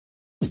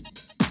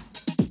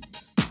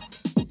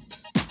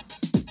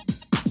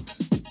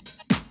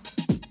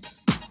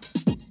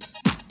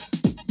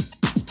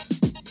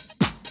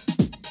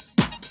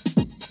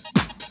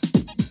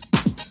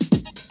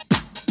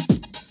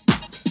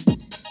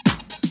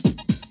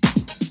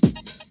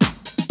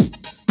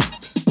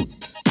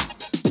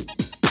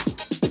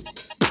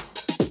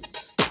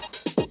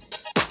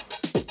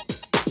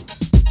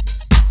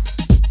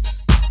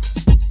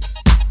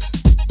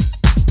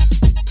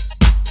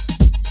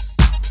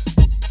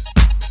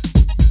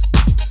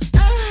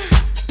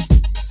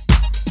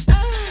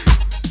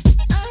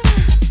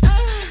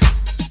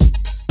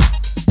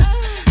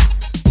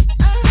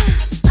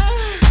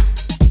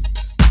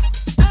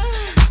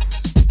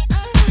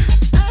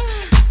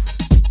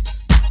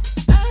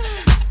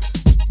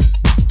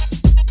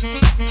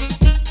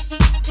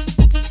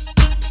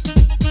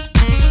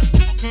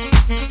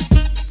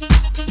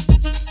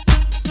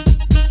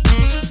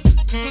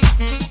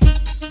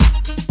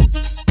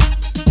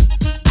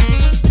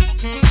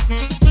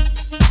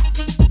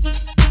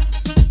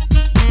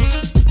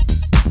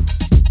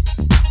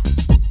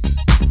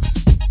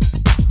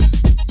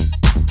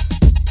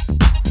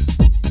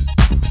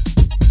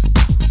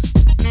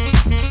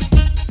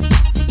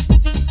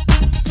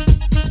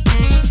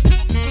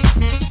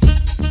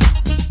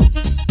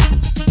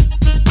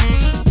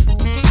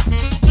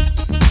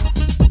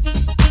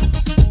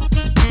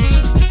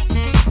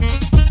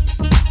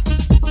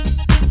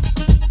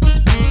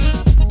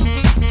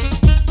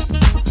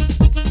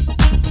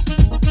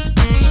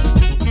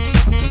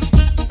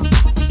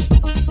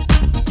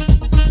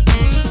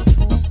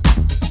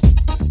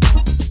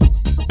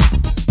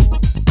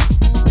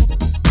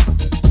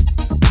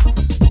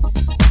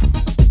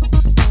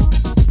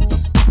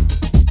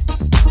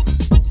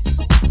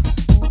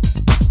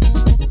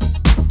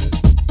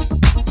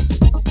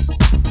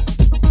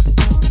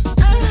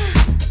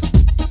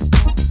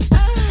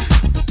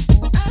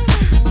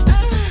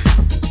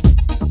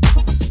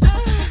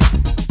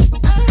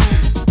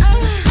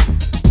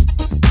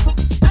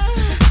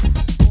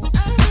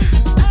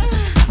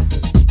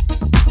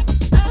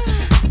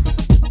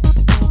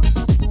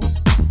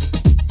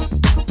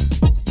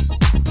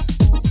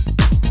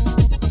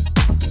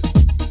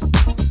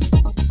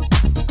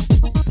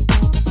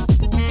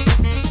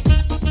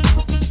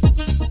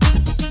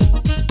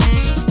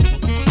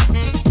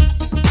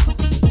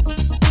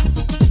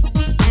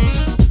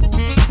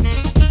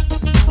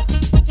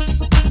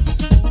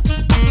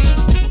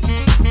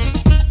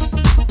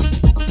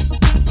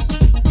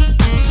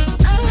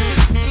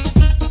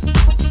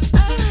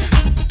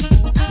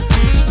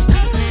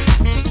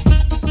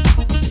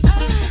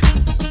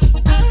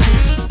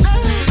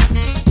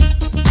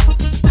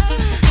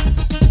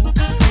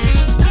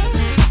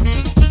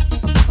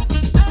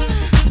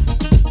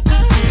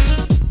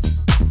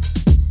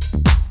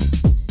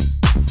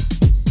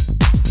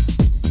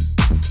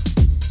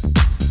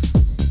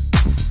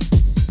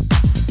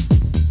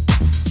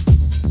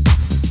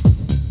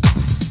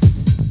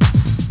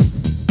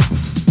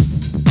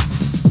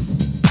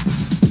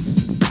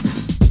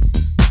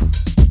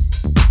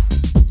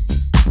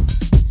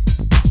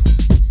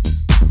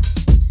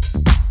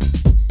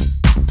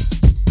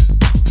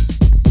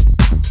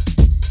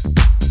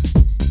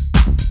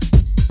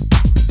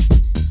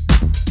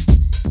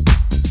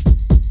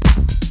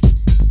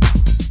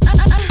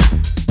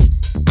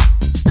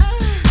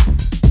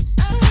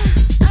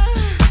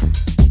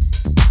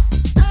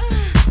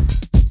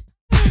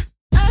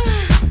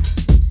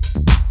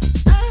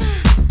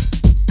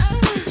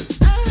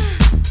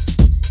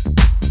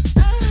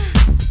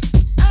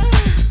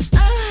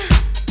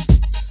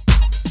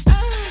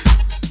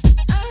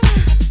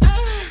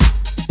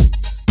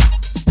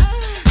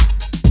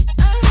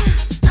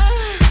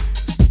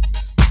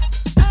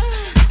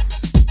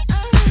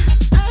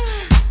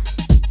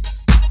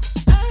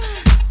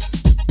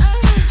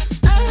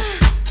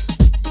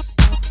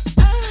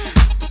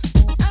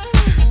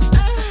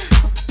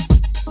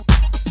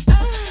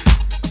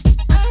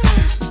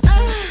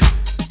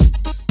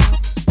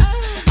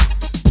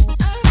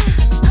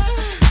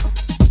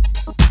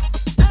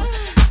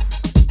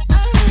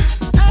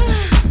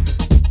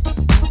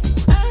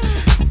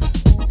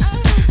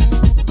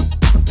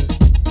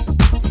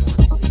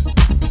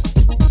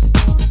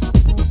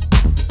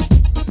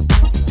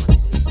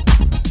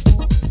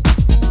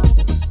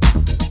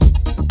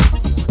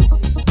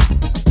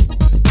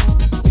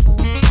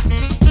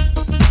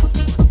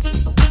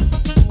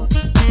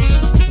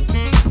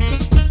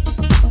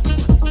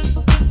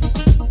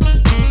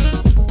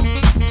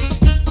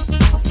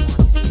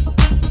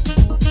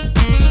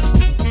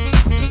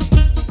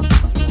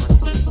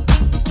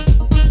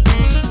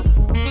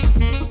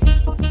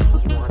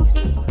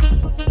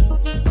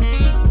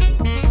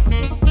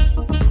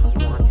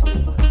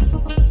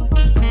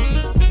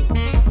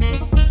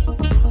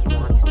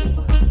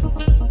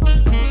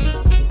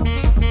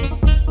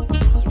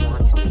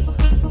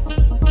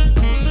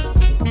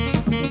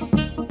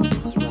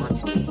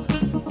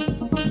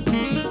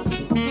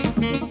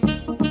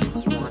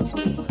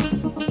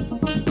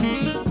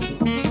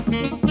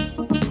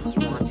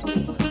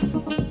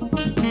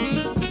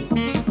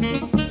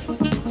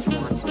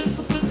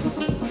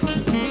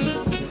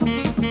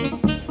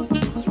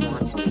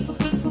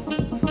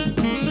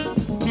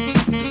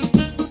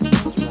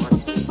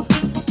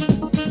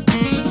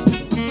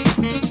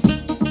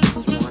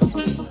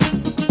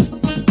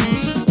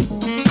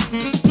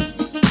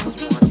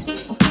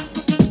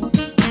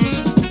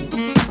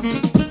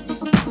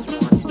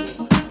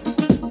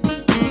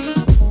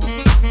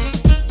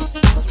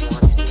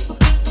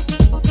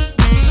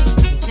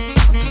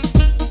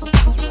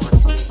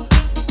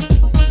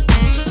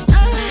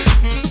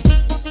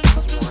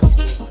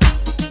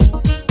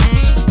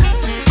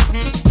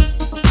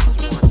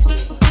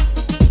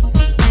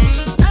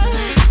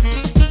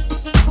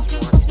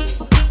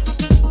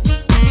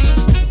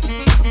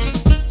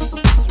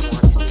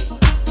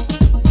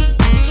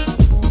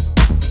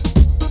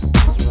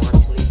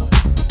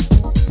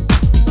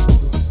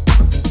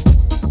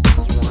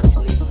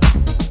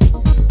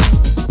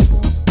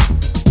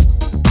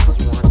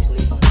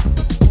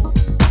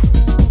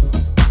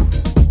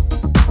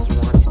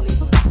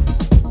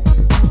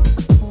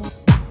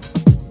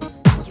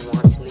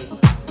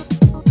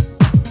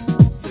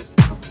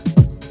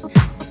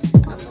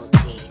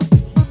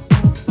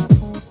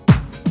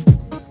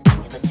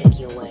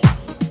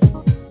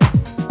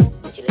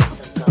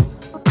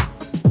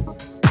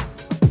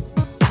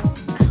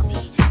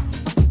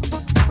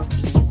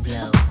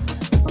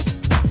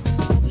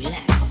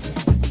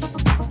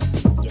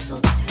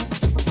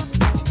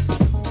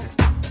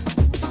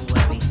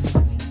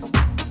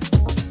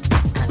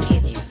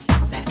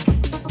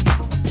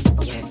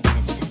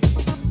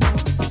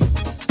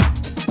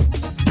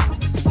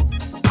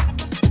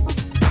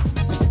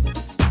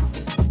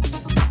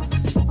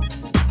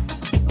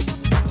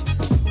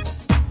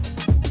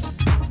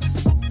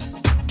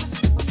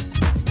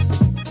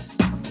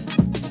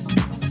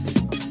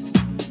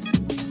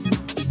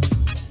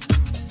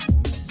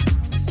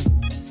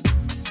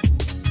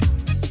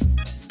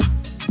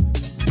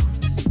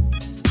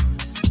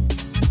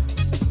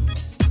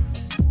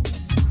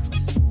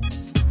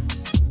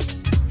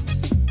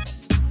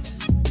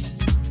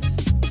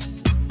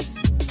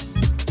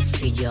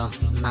your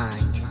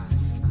mind,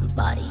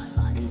 body,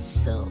 and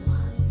soul.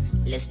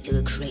 Let's do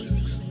it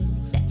crazy.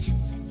 Let's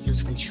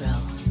lose control.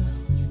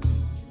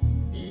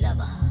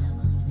 Lover,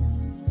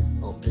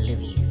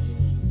 oblivion,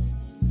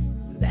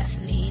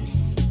 Vaseline,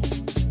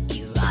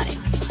 erotic.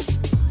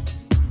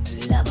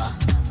 Lover,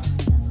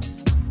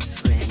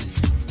 friend,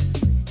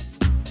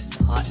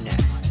 partner.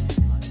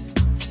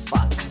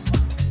 Fuck.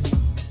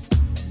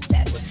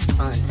 That was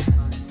fun.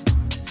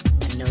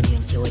 I know you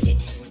enjoyed it.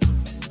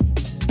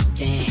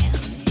 Damn,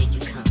 did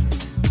you come?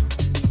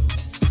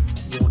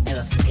 You won't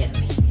ever forget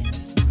me.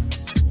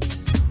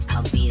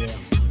 I'll be there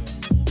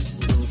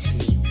when you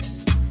sleep.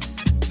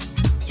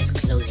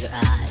 Just close your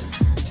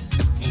eyes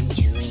and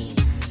dream.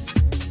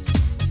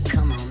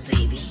 Come on,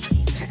 baby.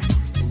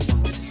 One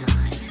more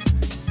time.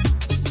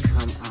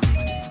 Come on.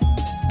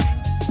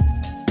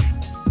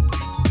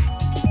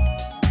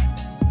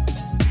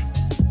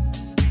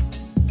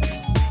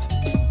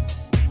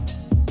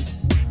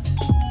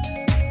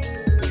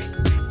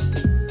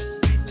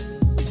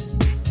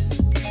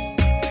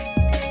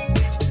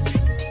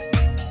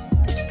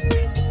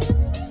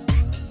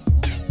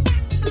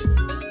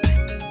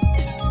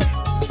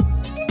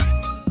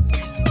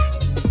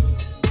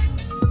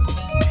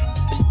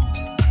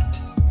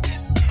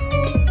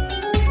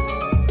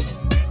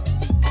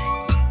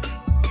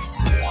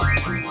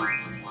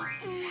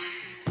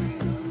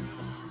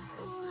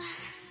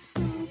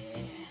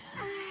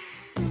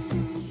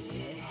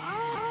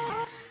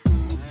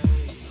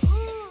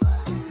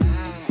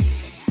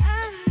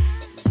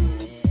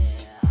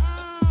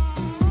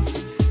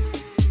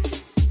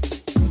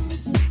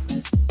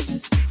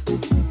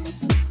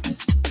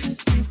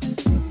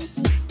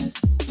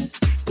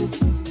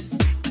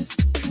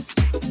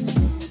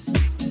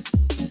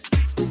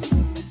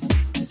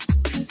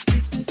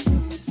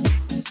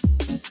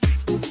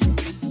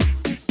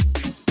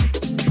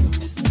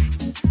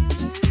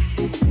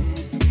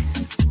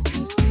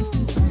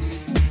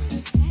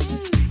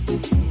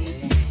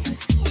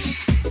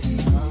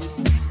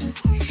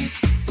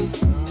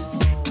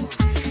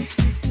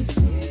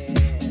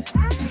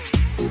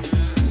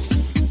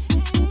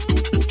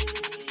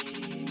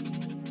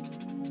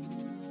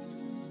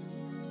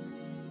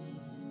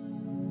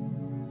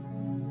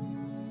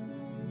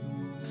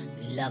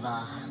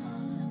 Lover,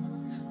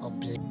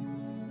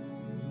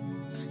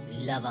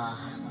 lover,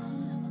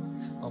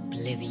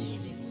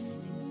 oblivion,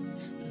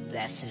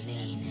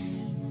 Vaseline,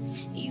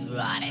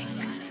 erotic.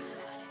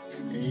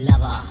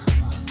 Lover,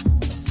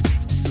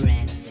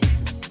 friend,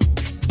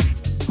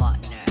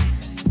 partner.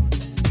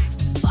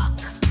 Fuck.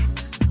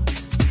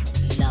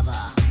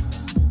 Lover,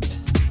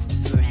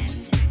 friend,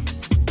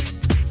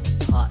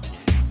 partner.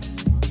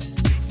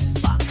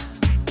 Fuck.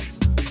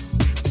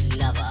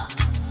 Lover,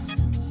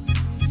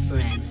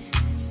 friend,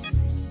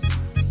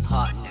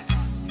 partner.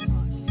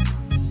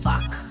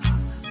 Fuck.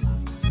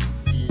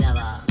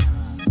 Lover,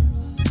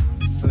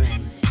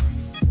 friend,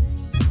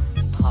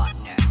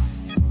 partner.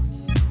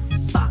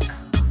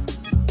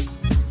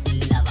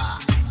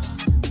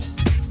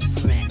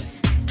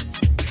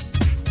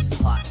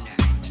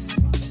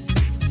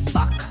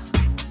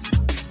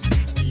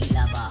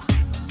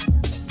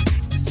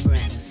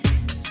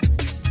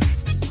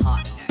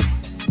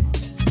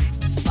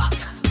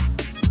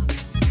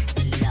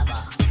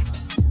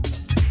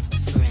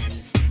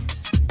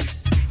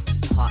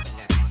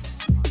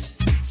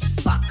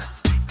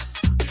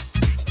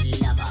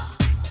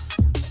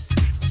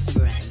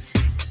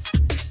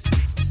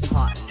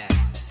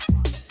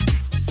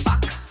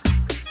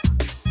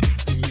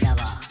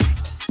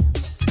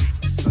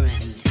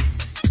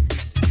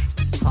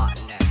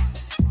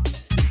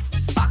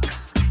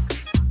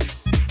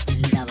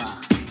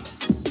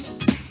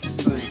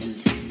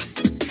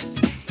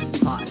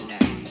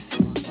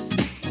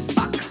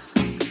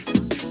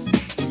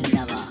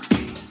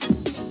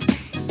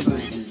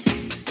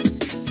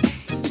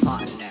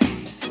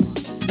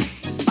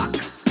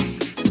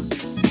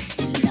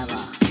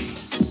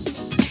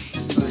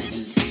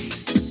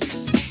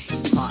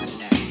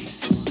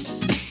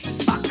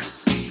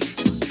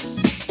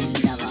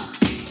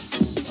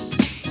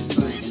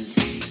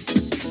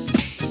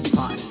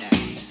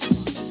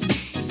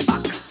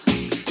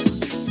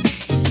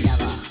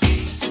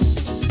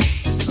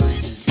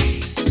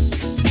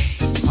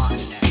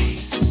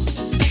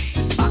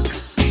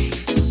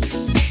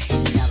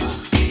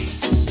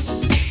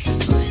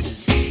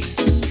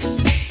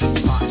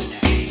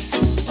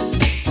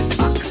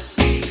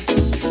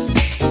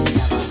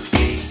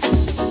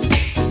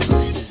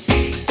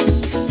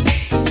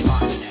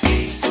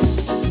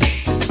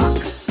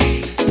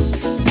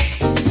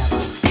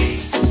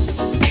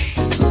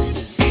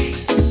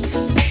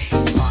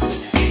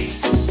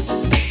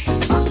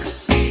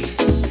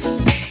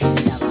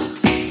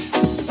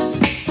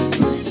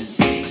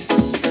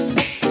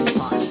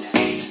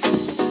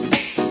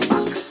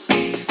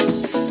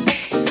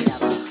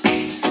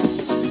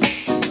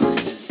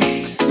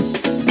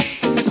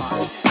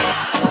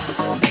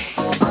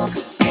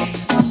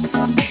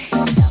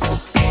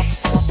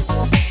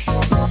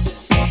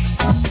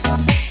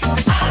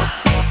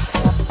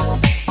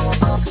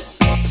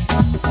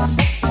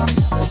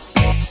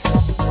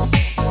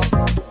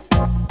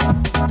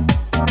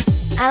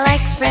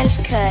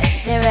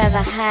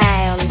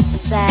 high on the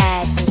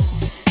sides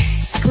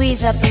and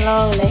squeeze up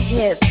along the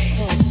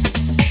hips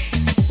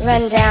and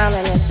run down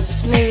in a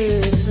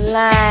smooth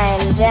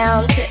line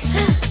down to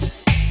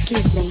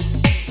excuse me.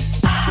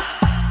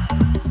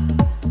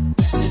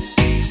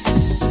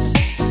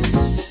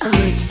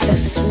 Oh, it's so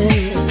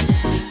smooth.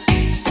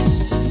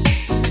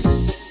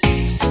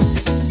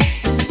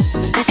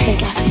 I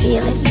think I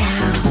feel it now.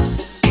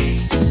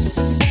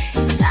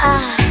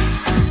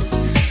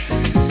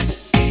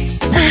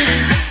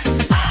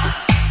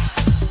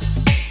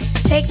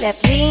 Take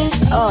left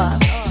jeans off.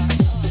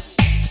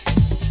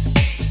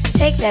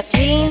 Take left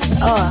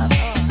jeans off.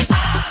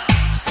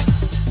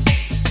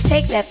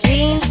 Take left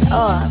jeans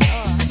off.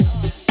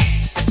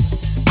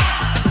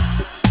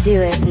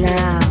 Do it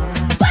now.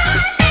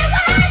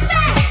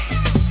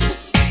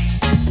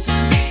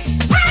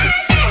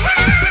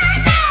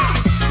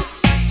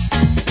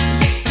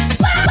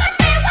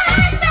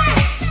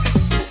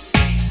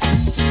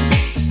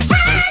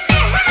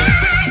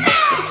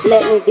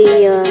 Let me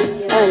be your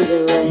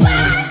underwear.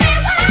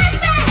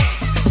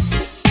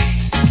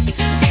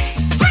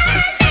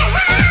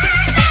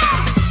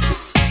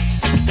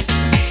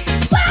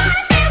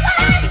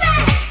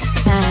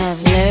 I have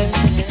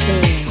nerves of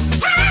steel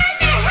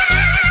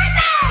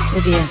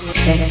with your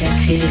sexy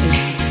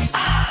feeling.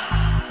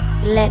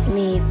 Let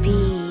me be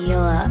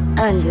your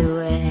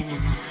underwear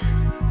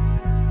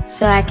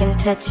so I can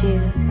touch you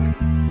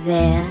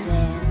there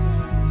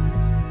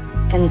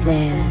and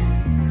there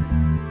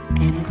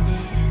and there.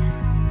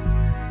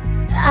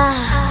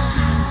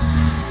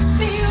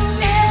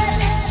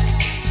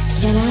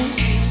 Can I?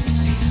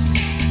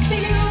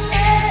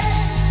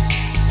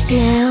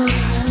 Now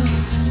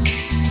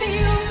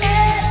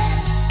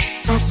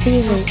I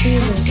feel it,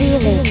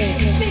 feel it.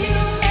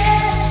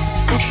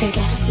 I think I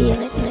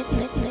feel it.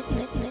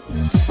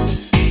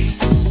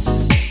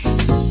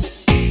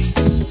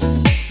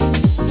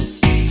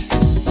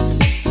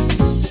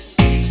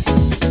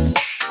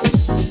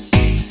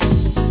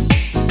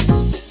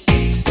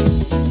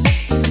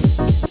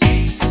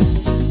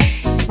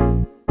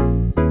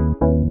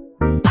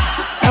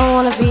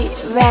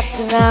 Wrapped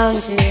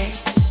around you,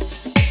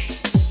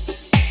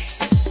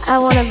 I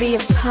wanna be a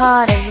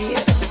part of you.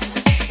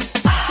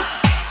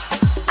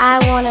 I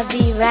wanna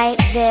be right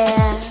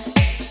there,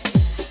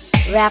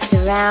 wrapped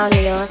around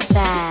your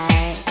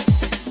thighs.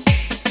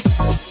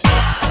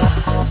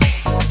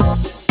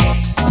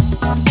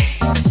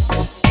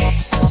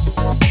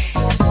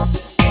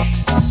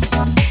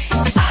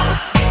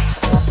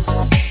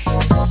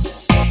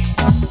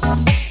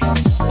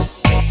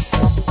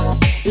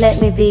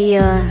 Let me be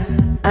your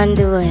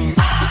underwear.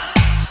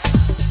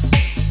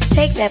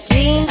 Take that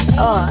jeans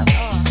off.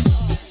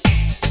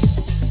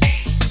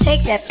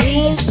 Take that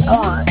jeans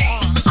off.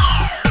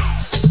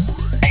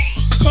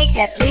 Take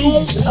that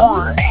jeans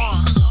off.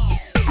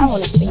 I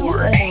wanna see you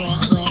underwear.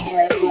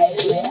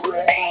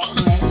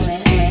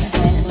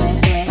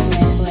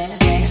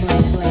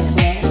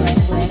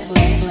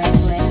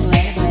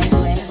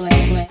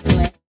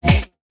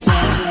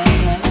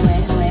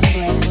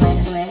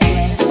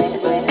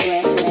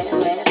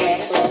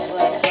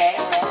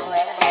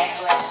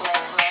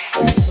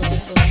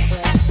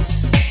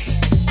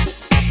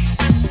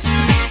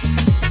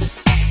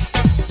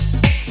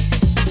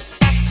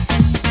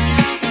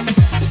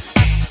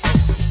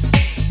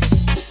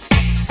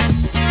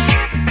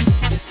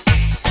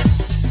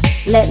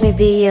 Let me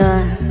be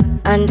your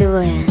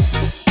underwear.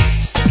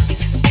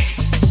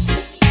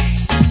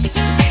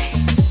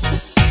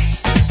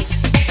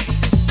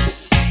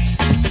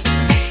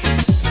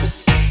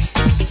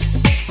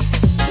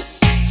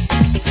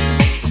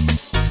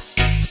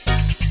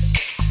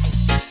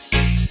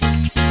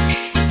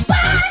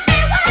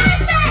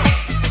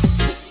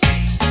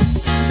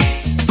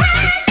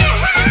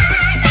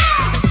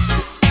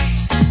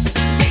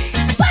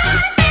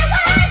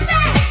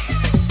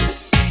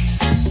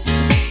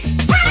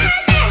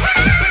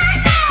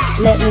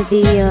 Let me be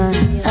your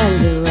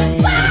underwear.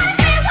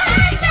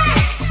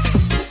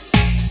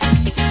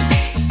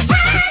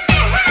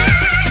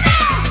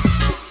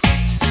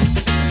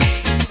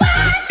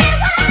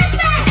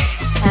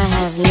 I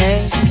have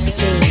nerves of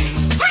steel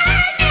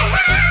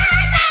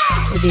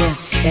with your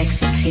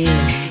sexy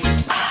feel.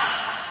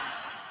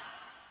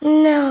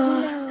 No,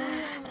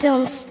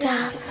 don't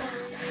stop.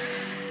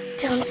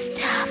 Don't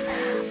stop.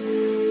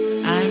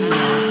 I'm your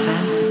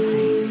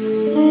fantasy.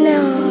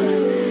 No,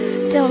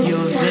 don't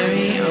your stop.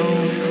 Very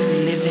own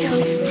living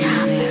Don't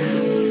stop.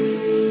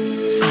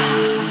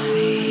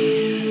 fantasy.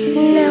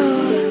 No,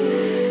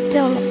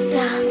 don't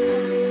stop.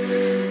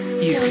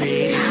 You Don't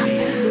create stop. me.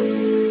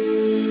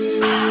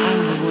 I'm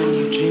the one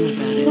you dream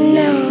about at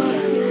No,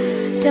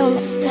 night don't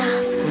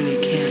stop. when you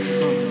can't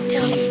fall Don't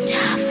asleep.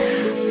 stop.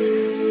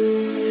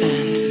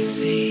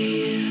 Fantasy.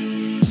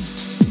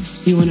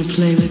 You wanna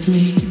play with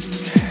me?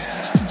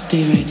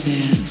 Stay right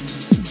there.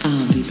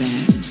 I'll be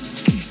back.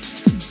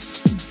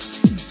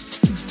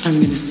 I'm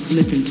gonna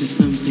slip into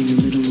something a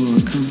little more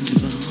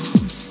comfortable.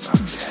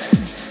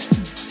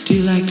 Do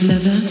you like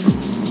leather?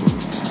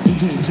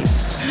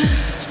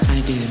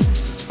 I do.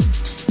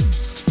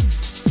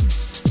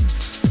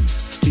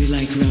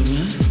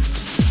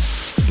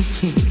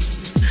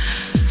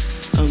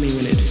 Only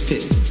when it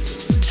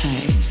fits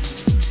tight.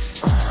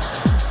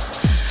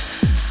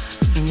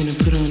 I'm gonna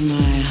put on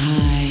my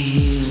high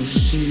heel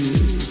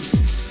shoes.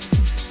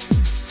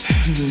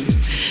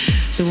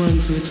 The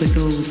ones with the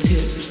gold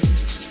tips.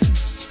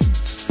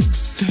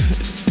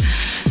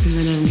 And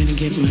then I'm gonna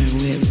get my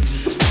whip.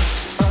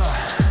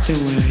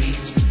 Don't worry,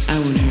 I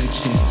won't hurt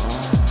you.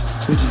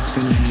 We're just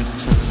gonna have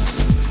fun.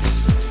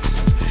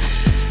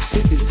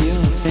 This is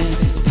your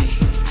fantasy.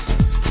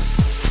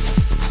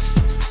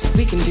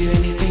 We can do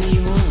anything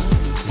you want.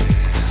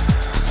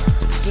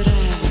 But I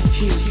have a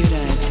few good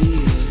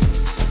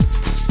ideas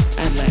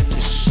I'd like to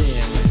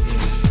share with you.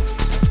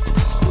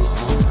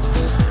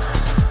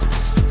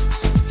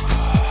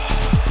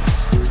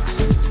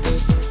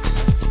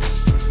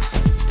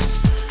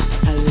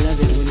 I love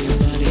it when your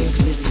body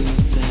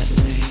glistens that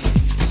way.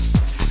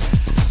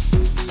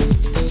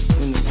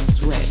 When the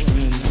sweat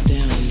runs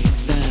down your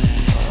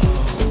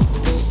thighs.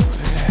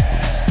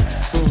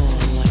 Fall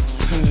like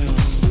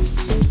pearls.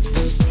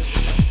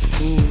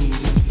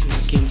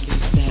 Against the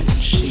satin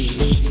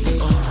sheets.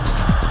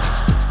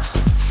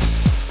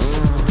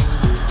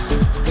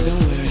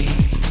 Don't worry,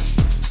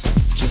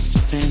 it's just a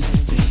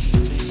fantasy.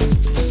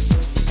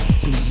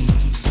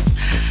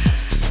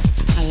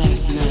 I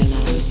like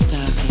nylon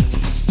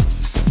stockings,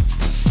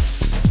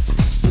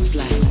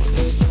 black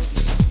ones,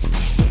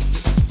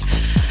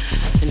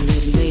 and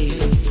red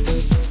lace.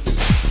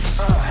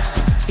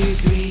 Do you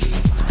agree?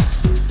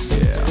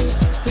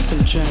 We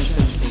can try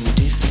something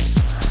different.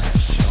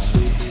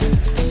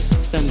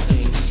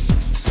 Something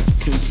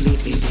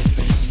completely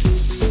different.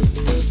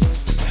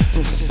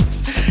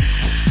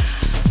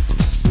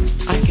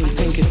 I can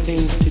think of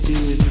things to do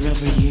with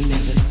rubber you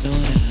never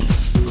thought of.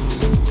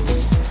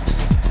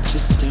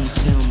 Just don't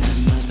tell my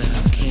mother,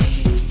 okay?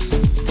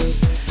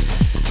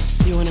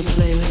 You wanna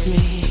play with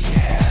me?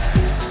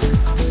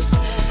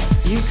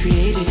 You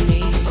created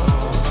me.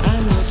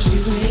 I'm what you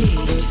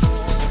made.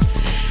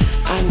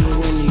 I'm the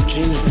one you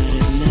dream about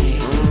at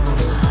night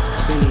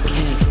when you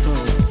can't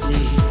fall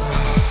asleep.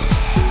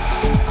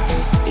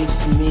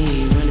 It's me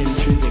running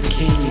through the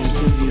canyons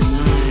of your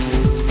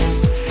mind,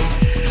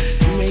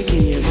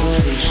 making your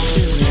body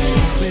shiver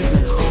and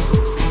quiver.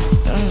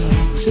 Oh,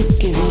 just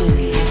give in.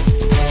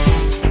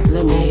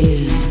 Let me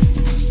in.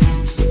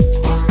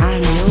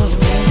 I'm your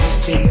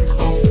fantasy.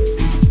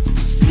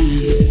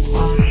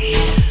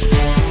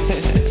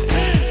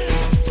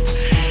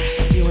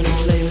 You wanna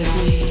play with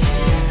me?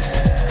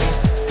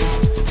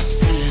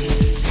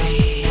 Fantasy.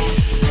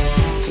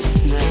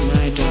 It's not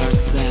my dark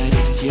side,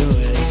 it's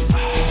yours.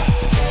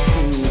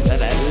 But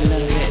I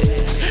love it.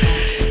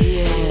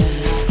 Yeah.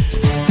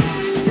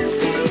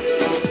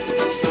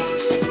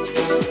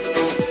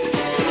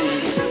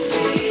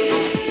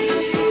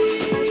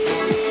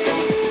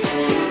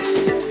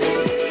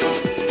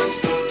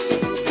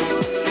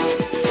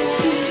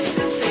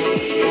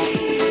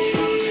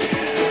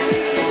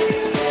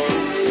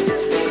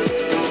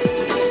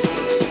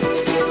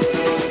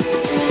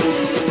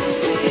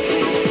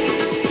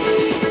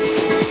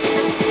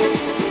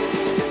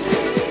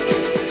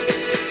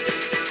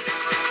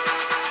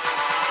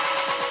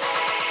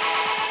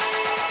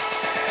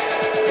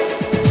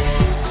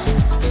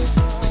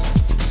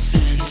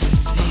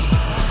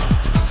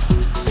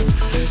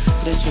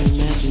 Let your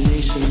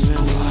imagination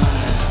run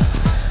wild.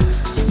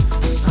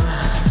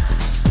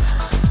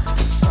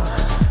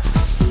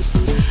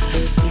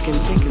 You can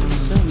think of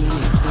so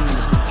many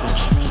things you can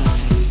try.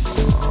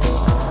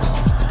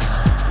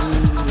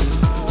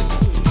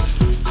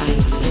 I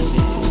love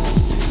it.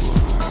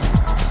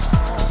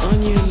 On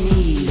your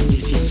knees,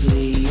 if you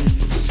please.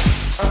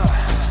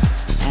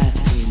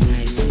 Ask me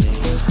nicely.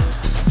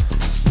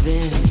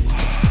 Then,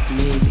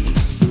 maybe,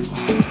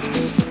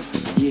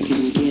 you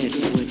can get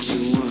what you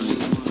want.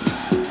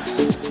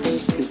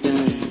 'Cause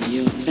I'm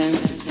yours.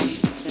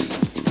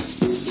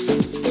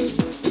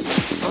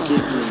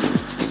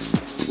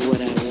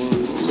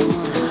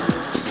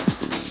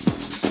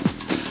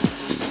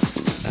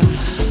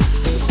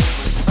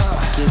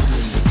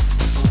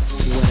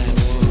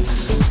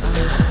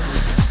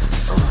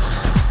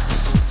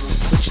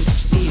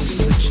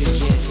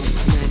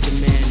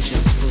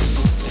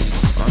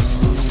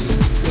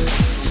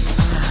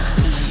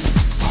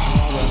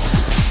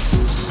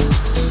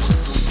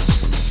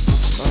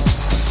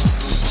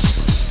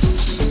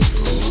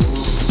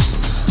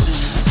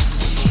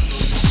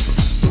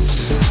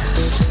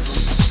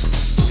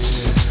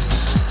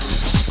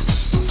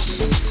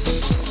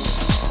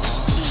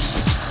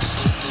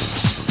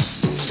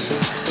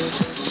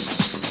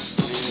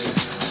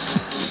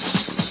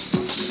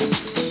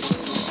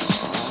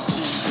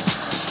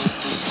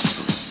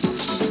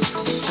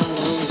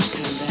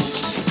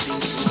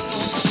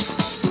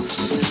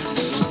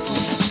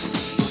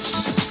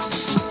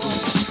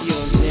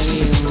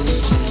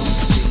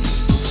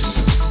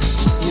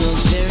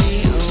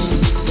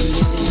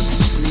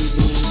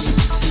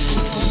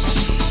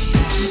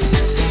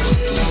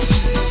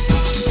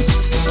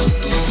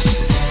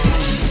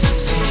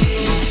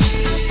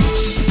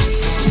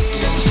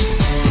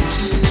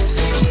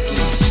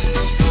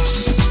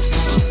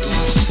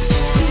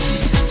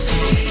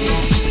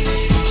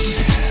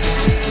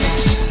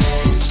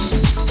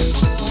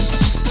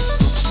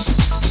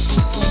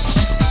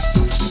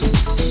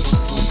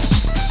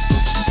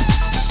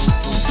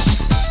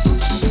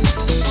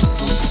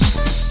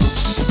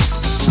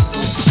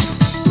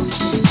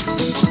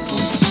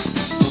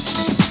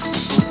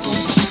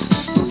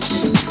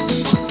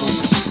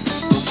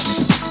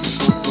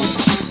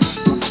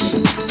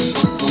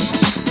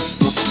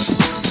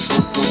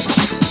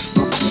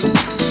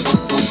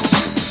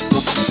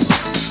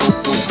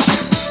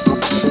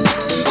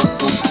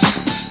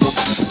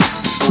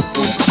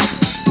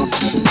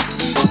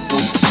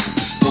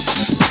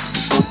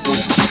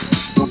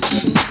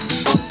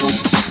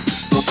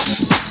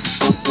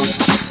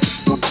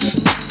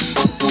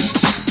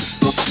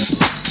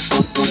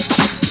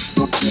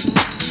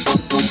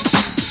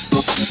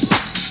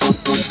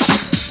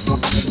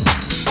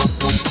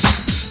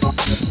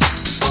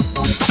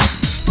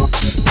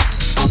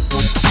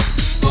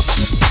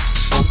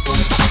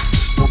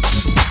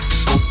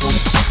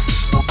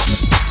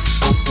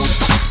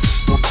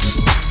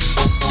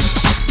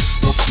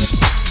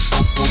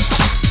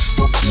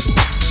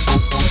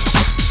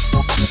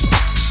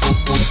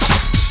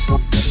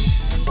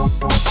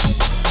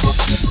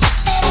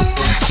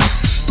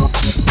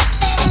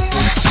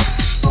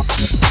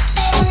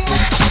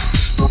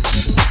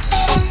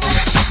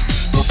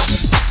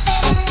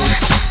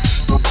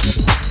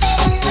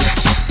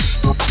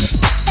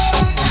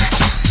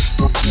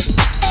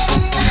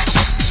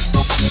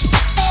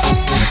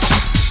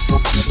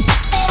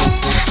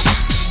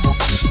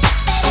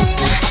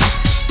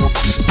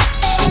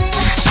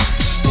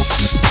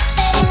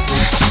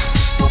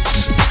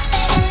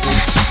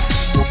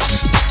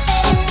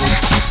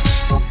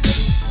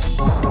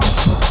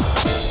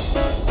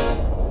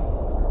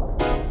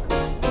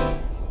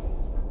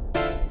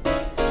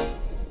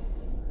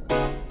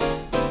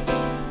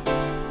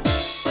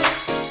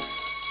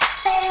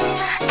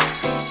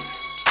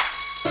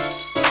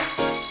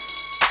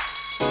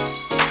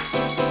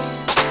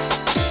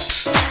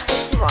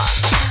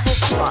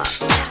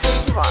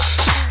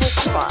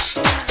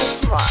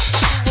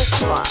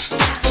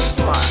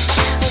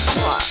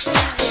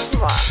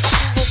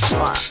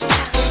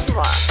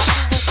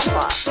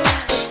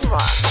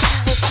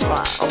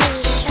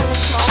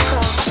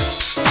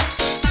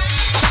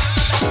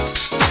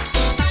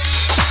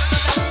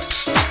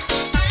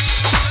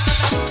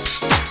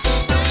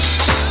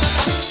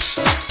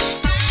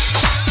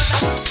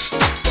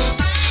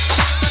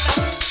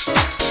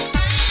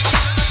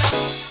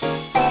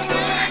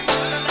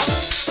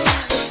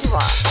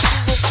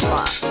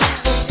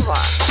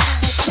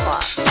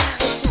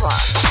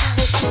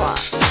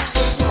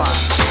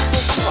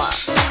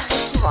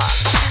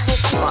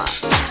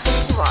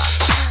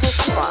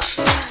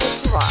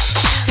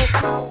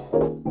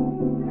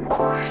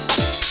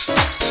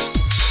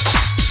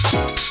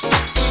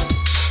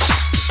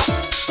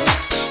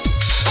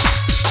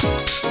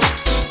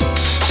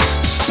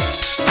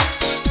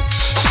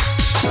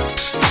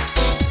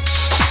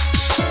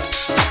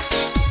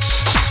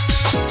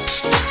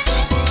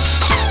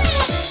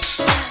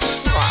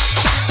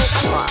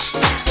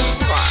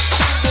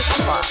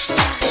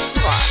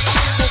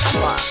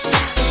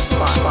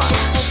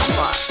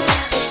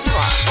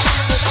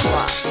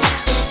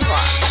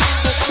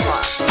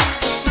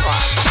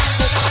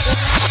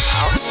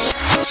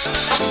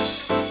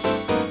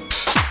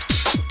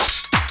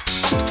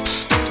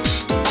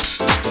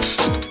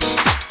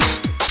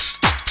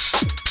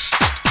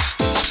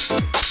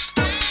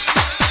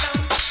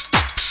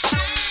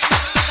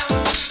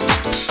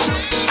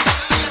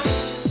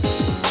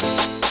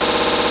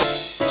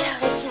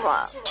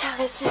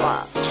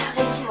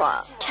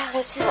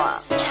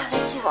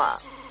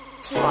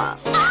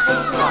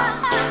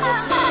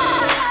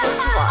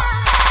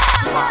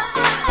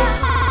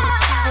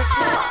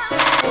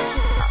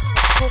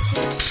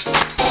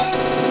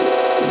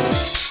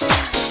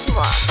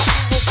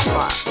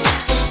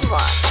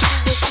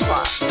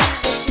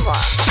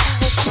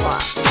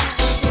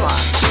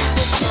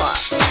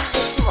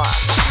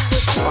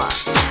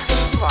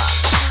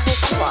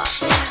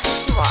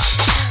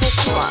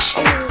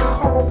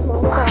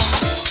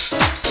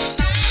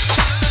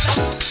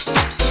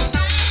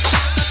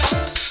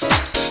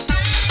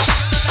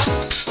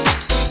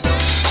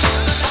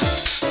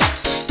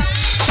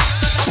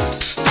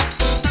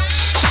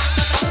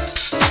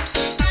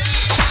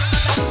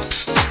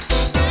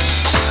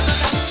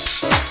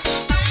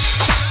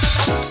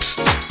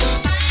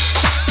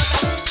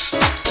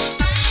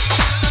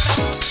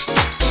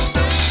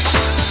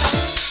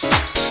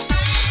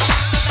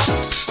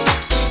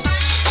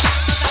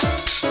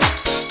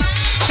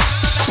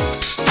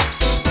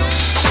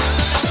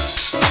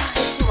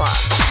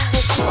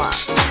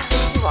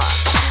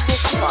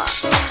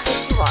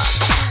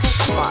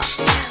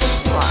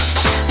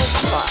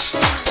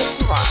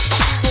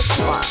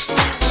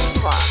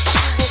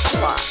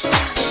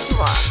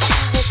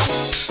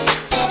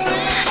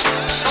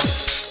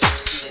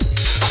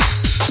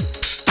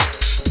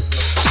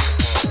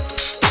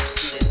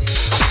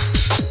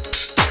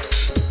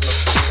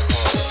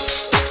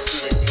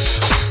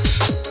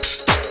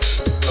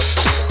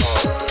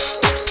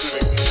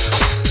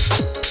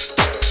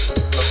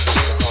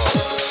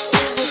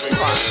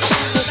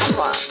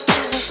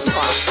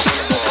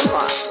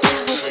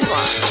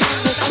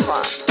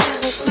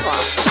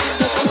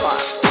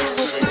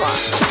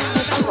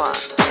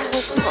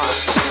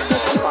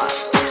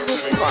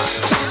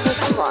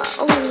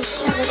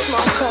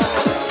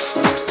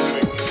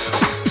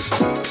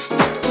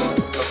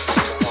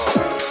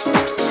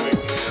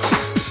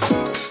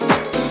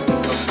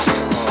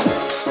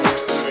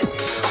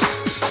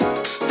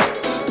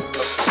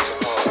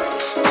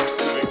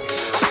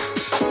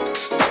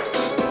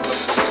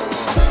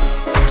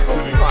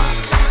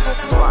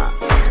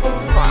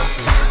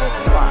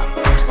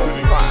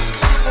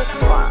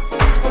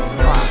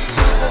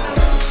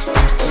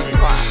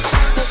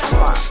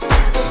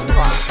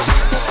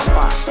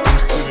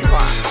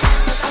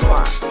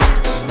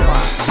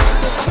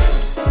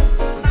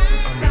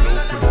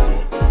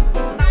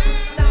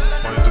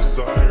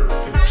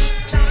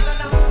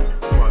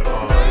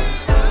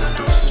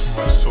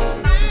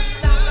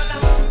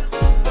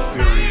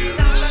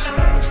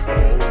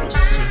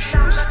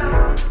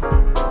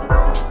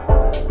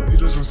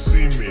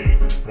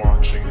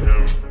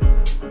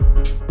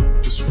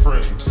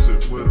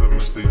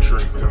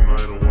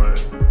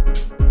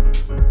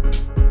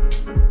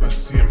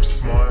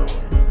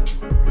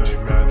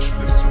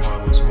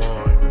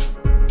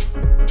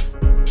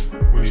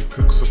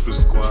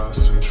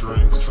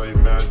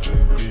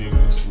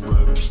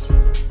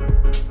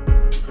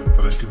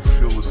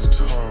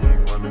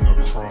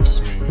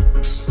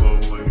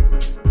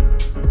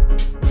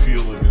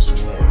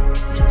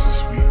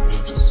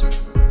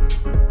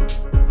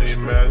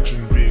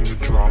 Imagine being a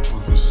drop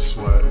of his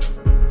sweat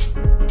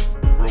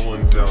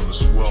rolling down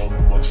his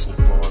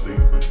well-muscled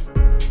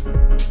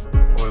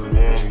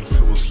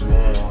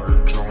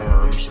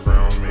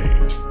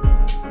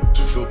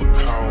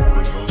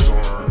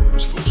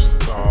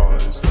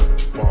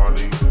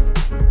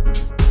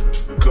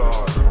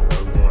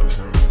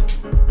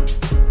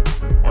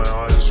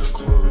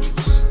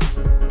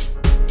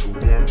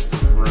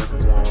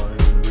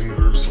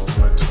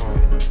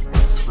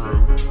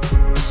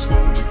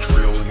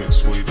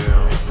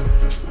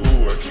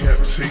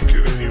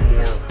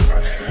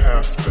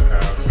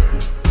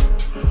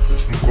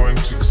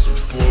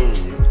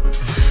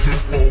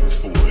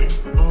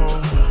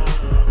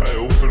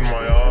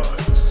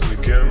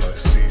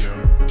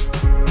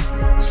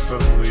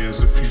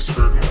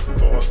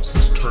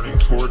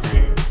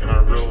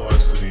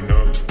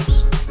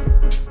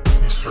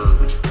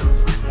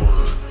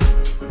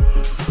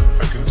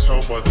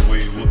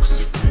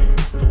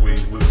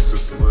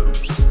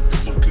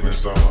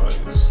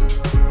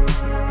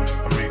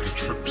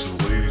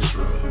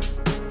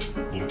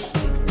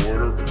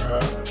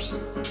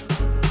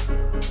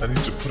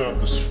put out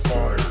this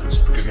fire. It's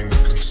beginning to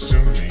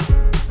consume me.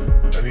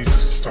 I need to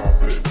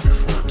stop it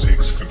before it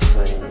takes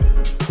control.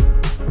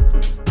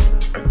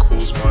 I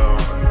close my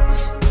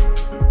eyes.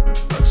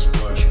 I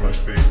splash my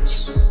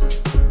face.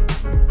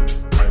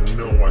 I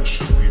know I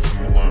should leave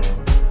him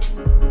alone.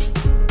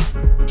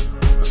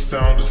 The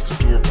sound is the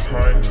door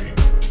behind me.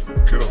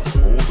 Get a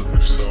hold of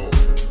yourself.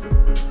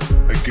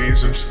 I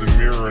gaze into the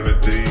mirror in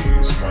a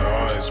daze. My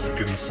eyes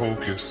begin to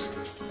focus.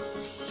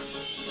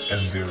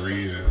 And there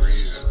he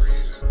is.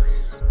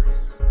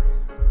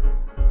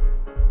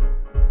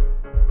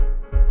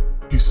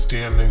 He's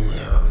standing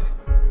there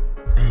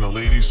in the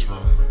ladies'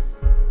 room,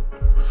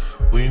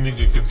 leaning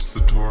against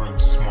the door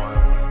and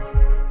smiling.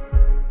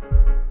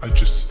 I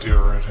just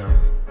stare at him,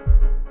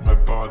 my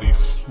body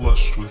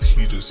flushed with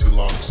heat as he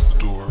locks the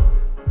door.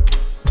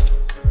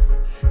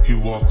 He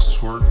walks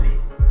toward me,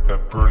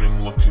 that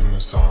burning look in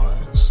his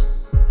eyes.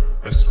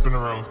 I spin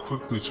around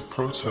quickly to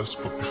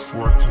protest, but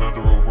before I can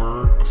utter a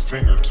word, a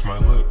finger to my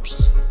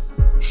lips.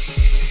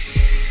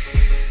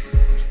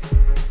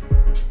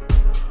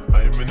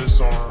 I am in his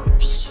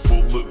arms,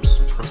 full lips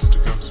pressed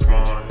against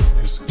mine.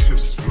 His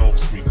kiss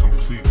melts me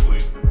completely,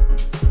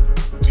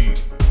 deep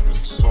and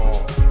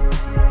soft,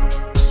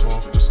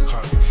 soft as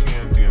cotton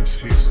candy and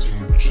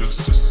tasting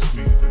just as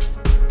sweet.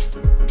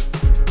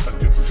 I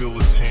can feel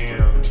his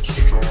hands,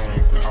 strong,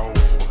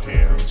 powerful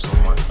hands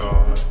on my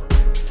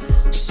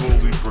thigh,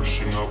 slowly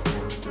brushing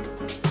upward.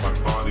 My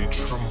body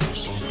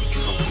trembles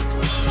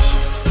uncontrollably.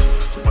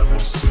 My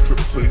most secret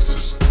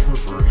places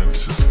quiver in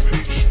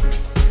anticipation.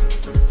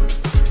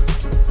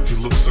 He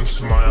looks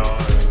into my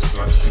eyes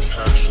and I see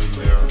passion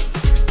there.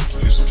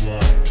 His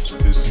want,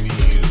 his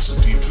need as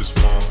deep as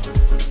mine.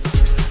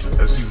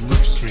 As he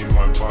lifts me,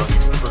 my body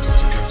pressed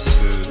against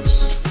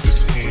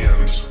his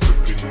hands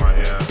gripping my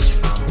ass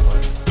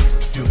firmly.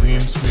 He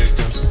leans me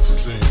against the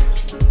sink,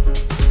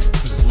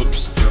 his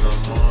lips again on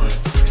mine.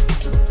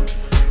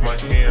 My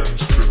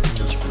hands gripping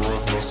his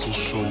broad muscled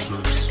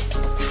shoulders,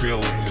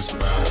 trailing his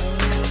back.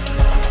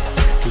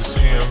 His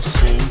hands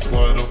slowly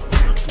glide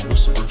upward at the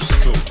whisper of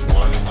silk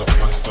lining up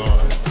my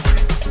thigh.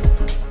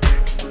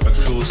 I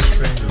feel his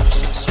fingers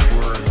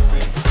exploring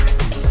me,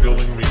 and the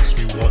feeling makes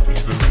me want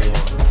even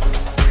more,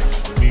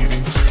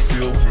 needing to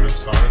feel him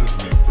inside of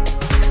me.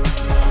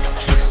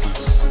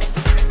 Kisses,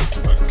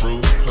 like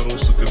rose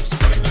petals against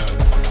my neck.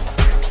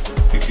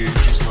 He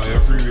gauges my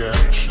every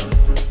reaction,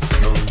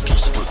 knowing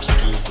just what to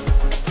do.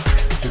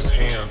 His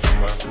hand on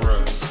my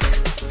breast.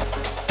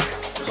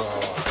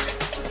 God,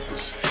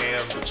 his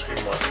hand between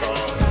my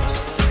thighs.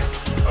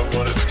 I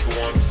want it to go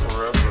on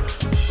forever.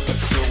 I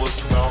feel his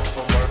mouth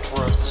on my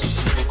breast as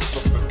he looks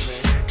up at me.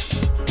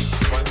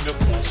 My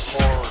nipples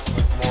hard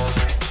like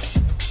marble.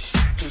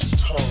 His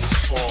tongue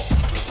soft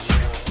and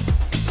warm.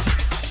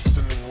 His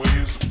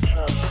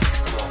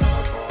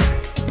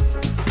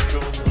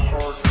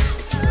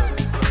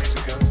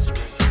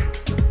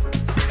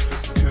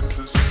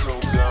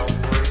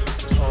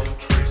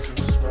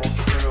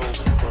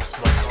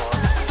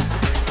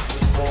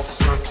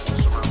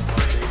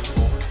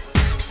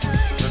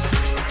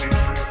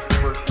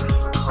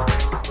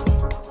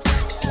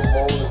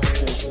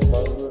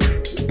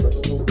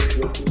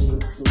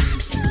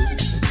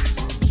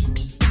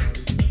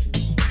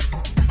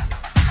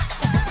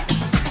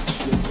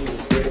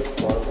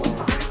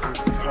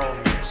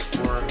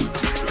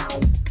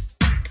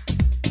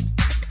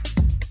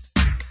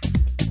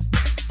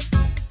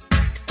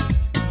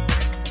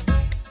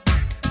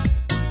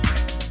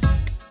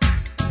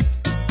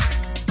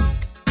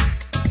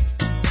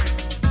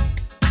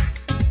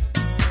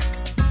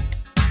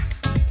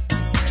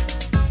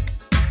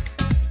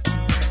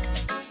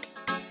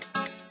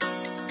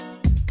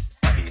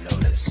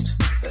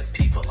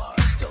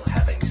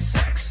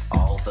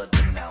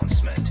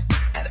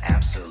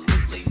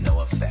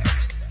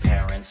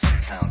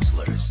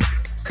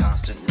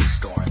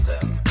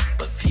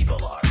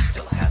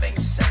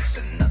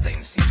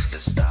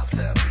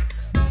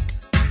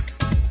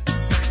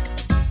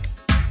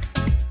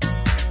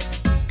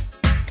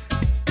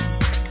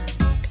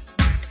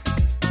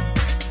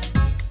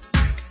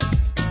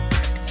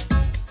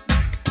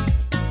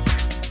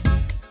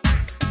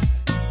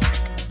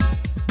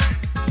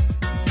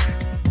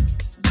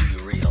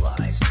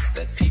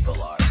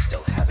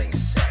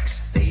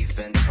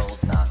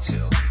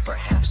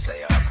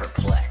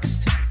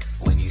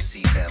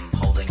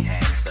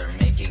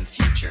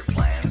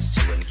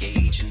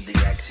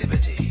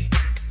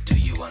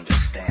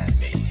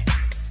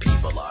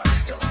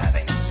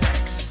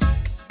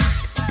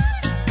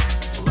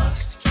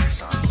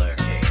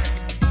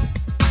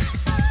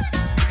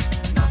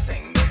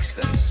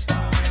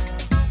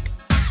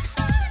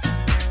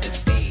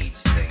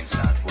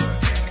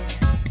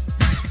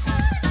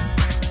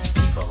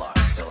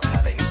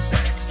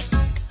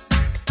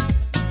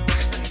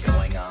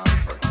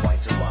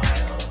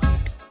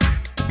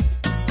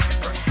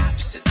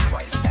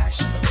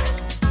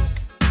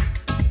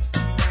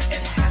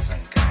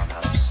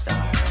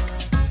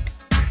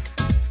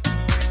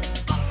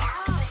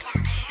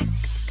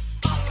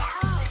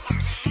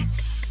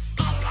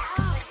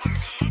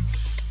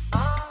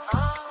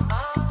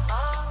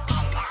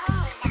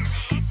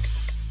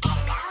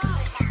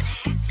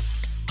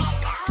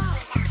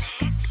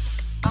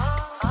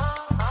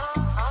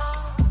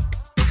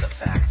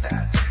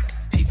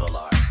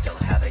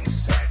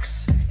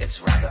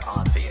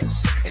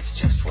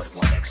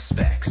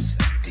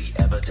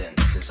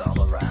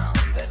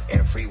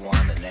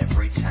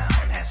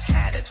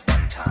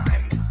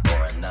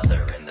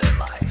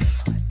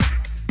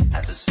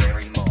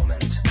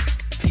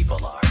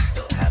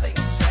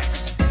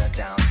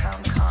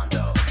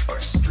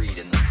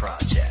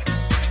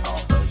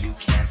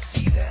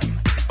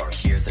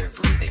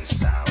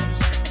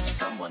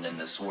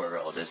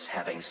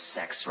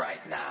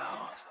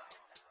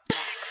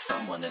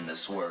in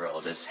this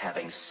world is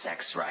having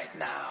sex right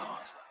now.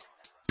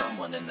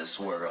 Someone in this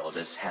world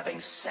is having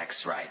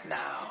sex right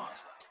now.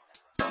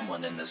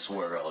 Someone in this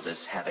world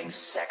is having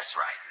sex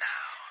right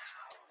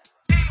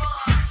now. People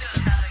are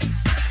still having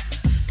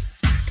sex.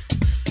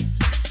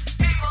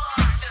 People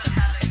are still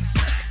having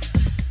sex.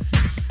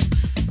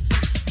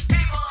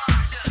 People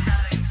are still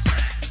having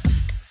sex.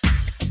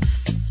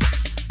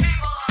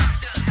 People are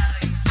still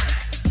having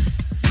sex.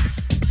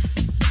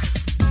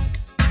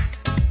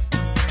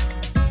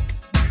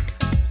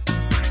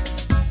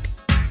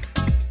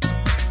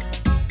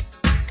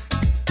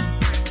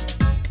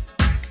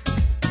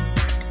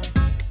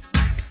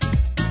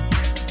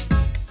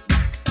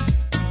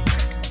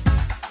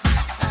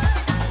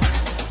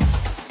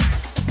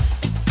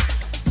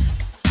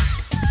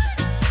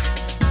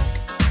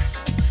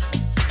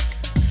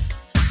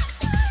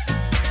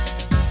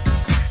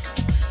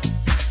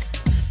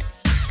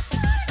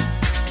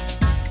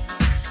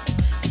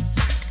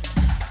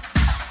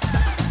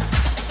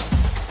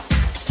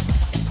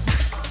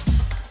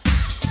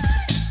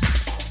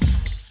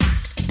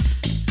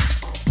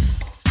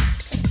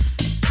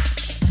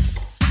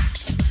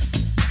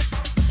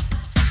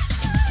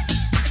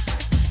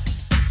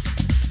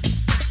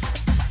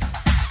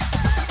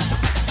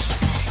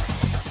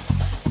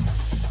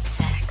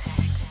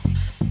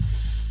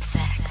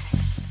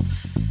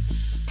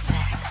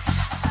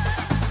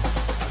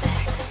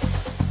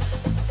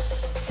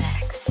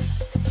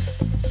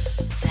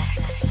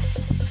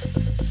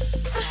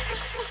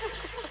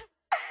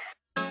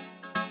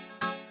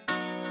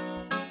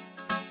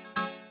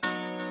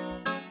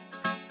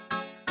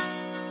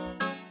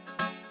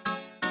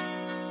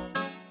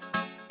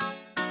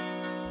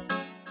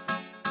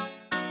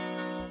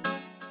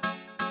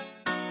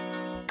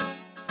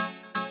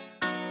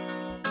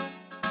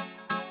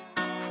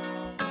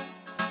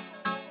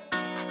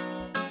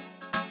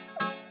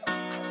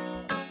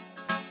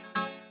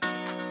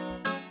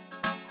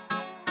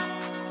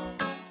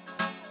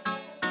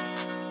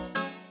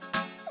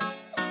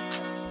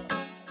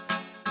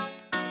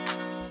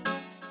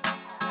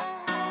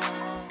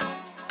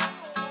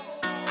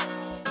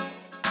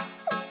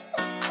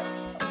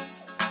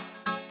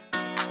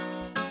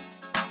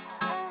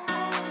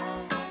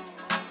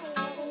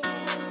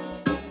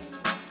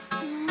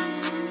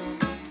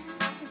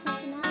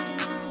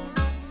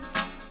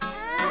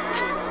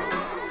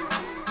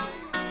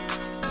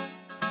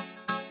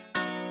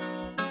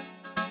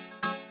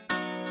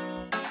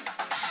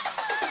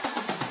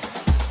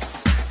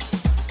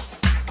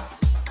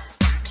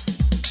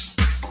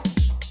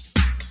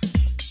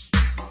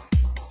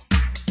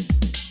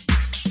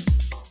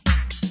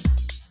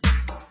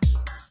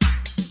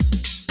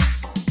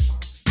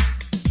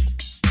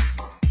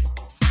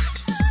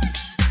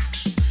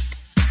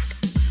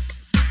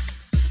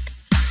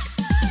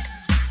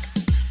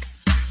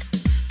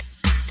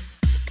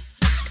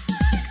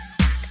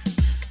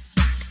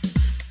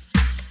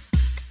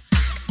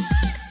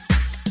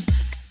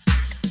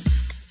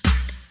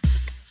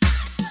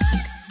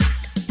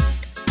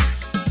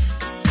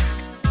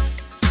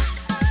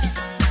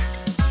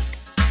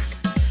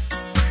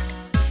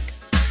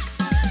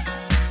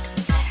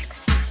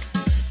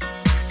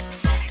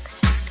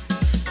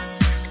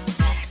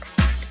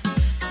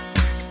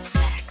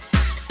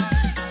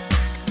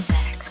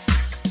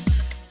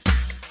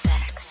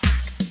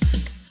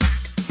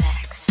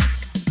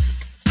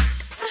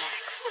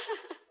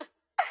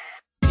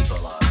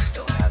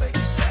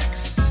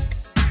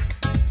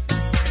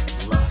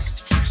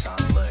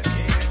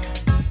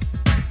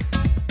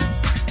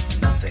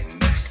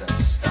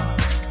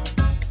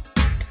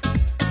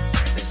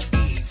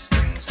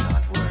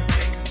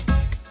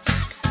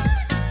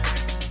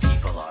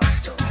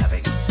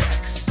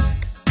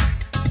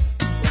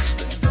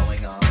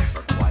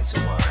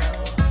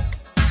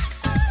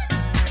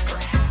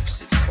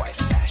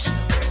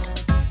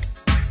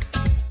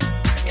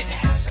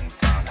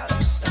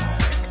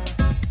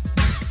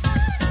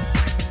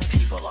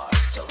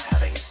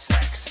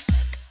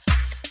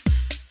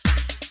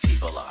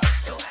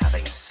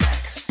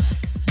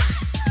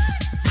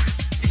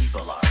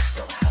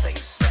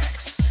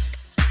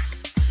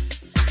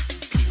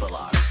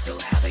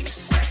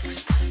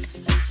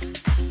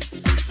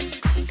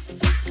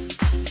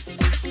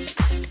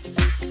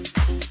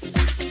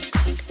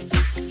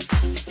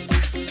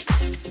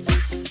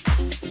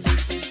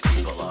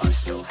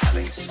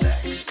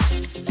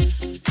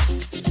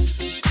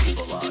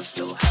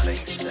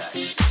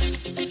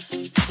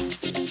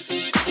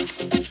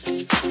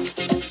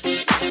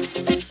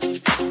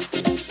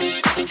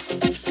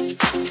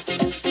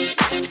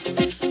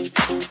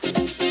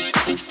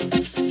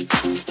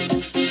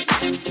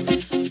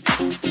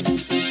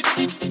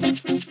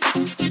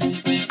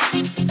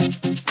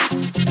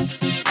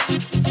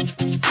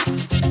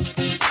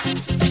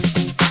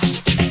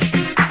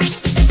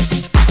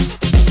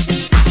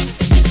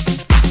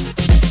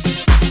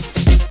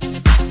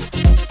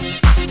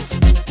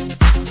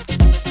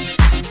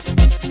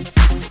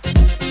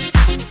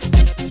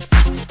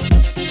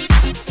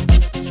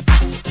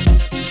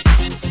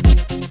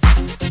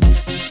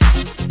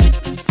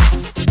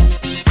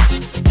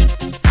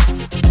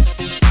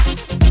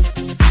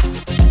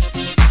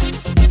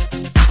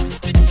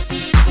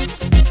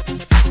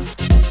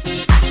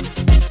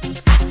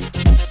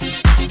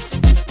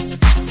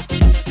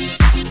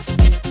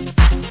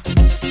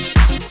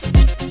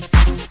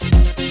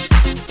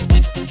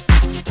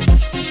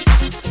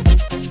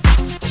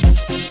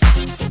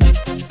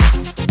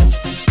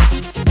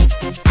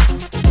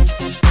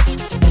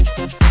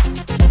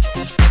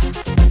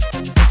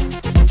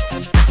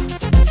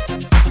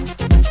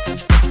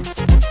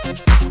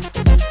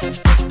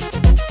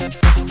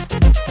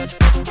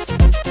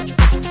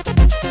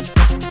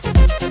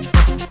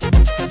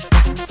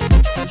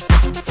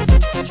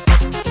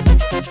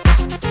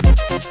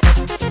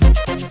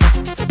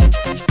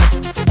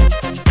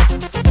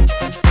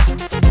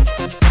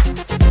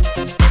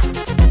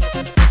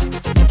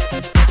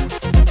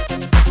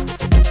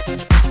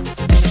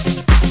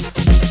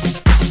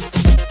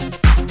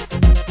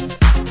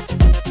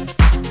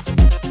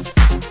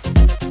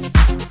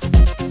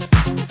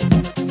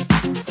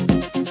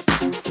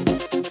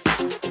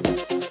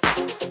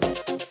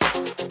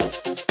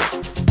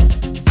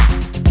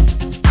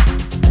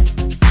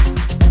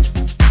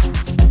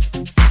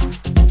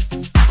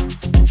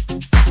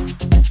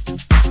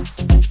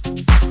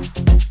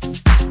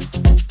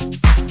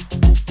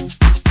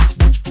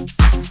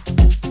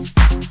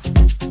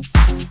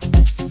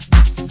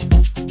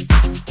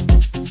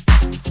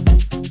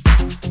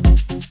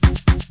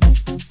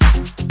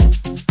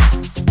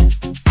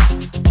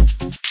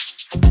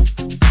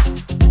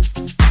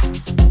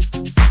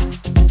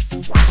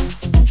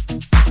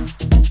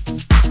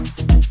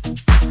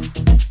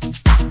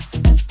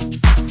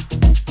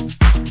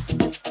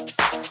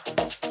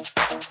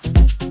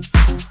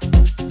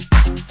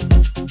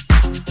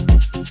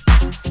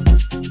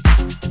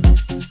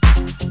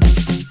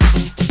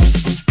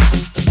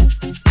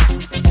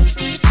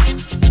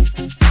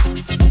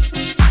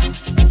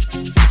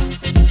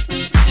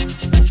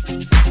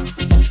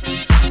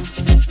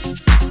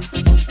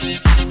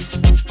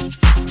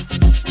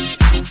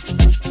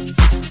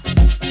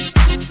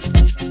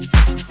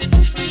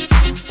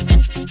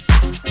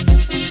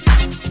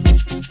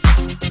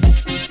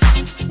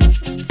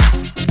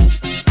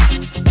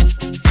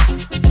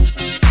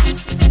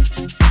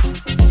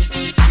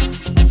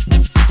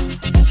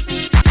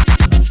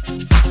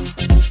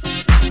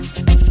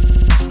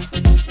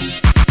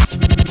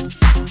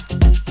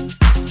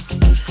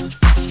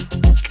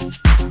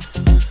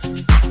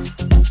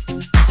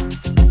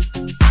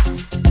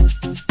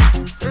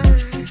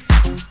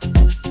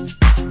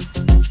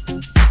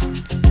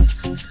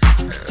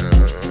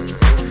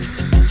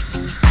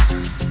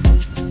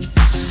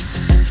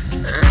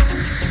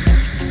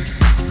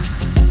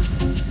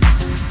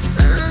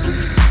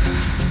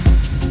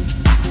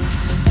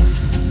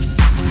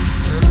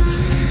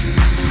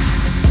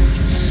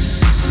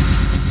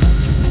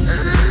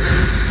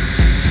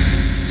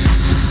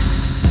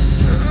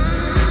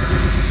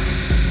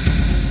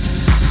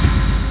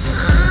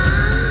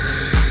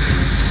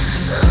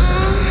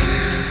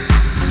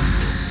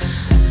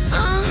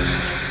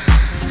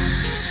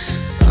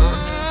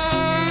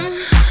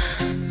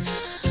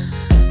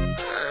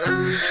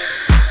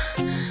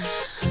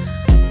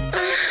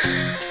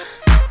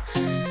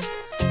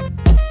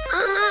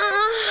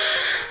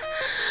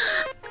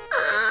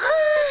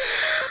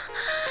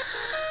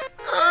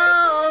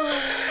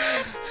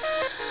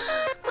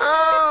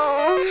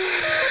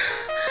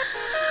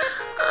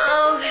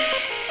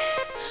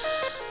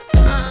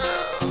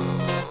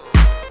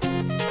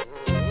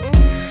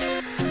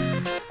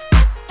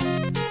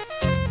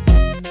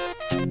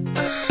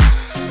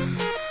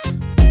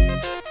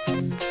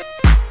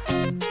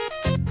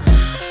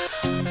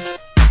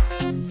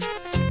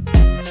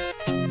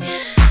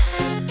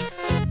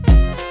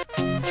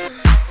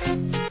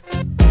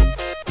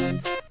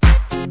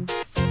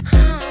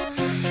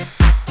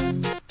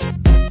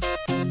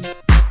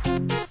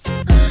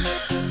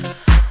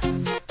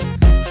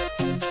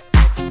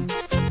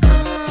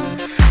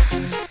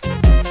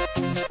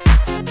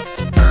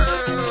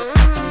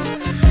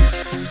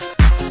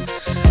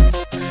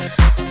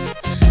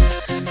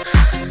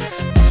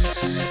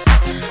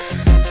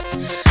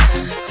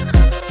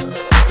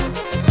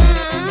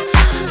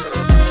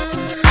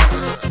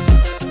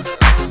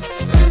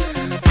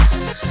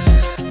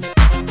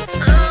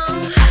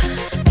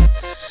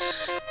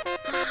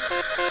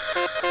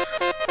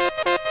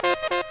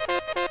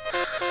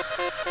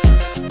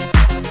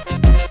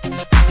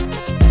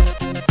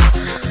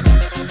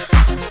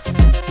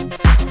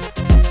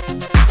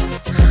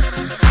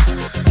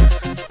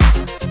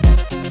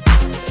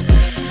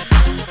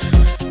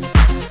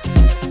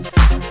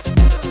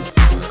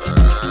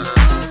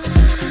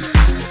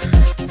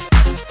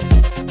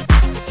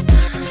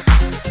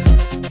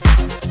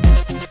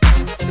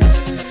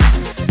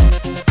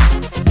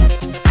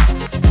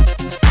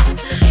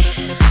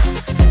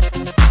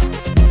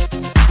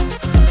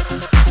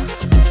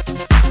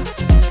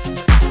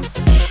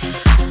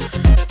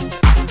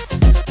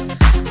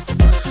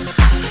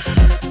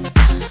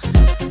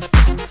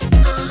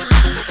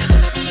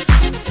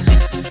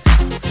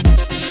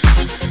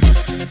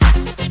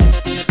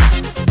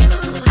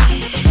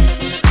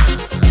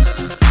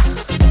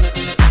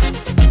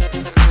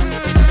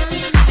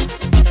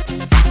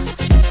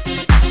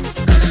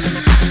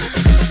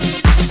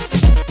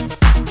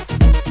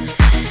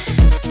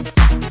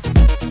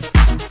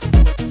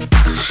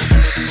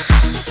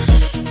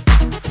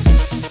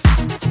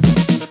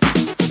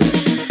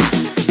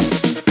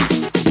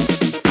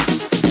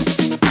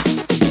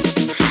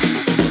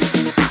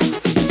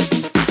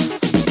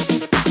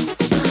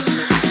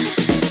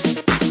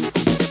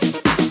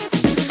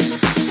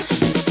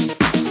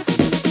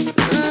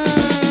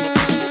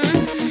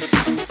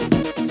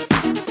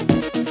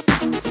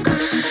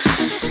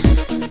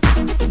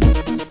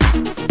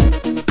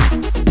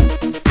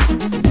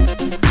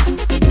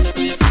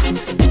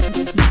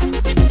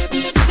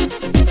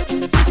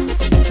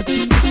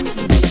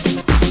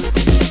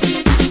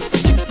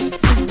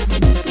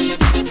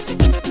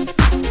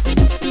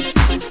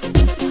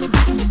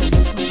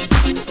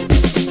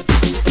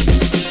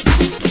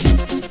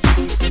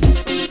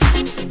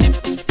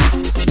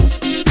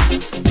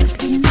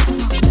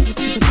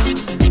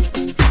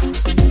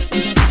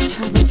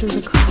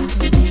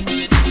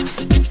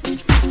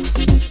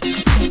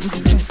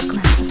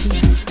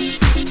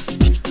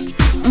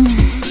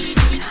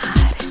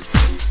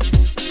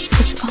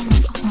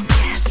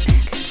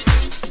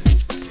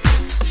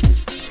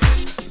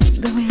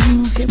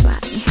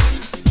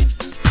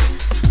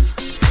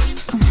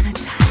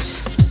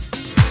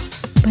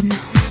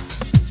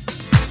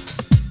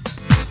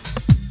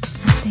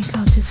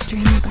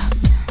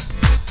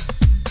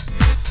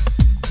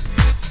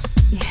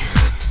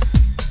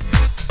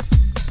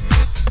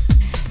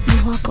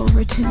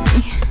 to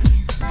me.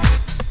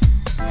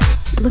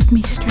 Look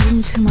me straight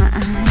into my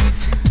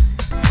eyes.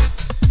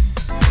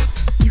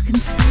 You can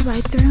see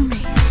right through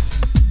me.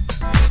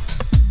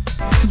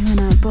 You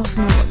and I both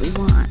know what we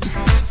want,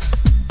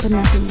 but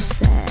nothing is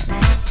said.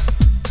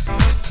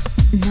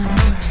 Not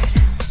a word.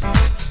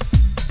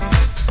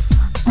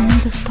 Only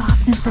the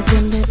softness of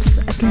your lips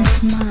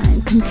against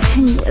mine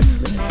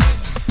continuously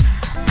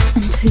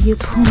until you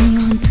pull me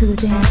onto the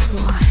dance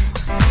floor.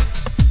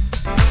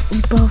 We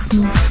both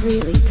move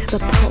freely to the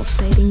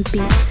pulsating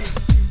beat.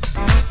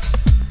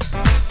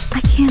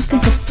 I can't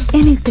think of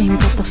anything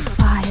but the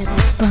fire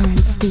that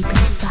burns deep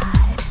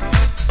inside.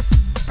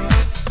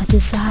 A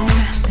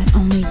desire that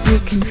only you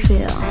can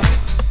feel.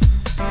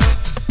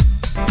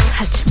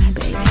 Touch me,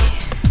 baby.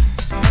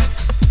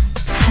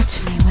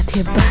 Touch me with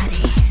your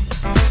body.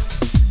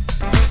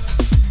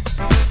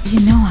 You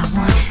know I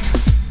want it,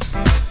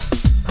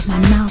 but my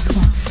mouth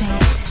won't say it.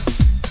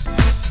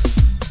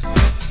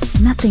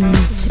 Nothing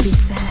needs to be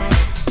said,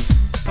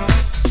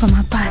 for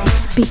my body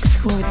speaks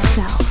for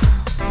itself.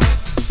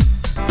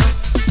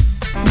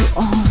 You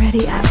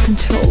already have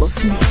control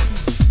of me.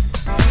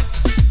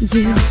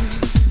 You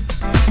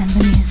and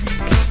the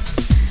music.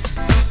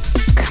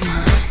 Come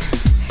on,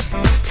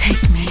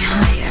 take me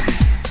higher.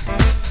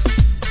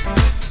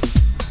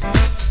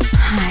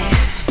 Higher.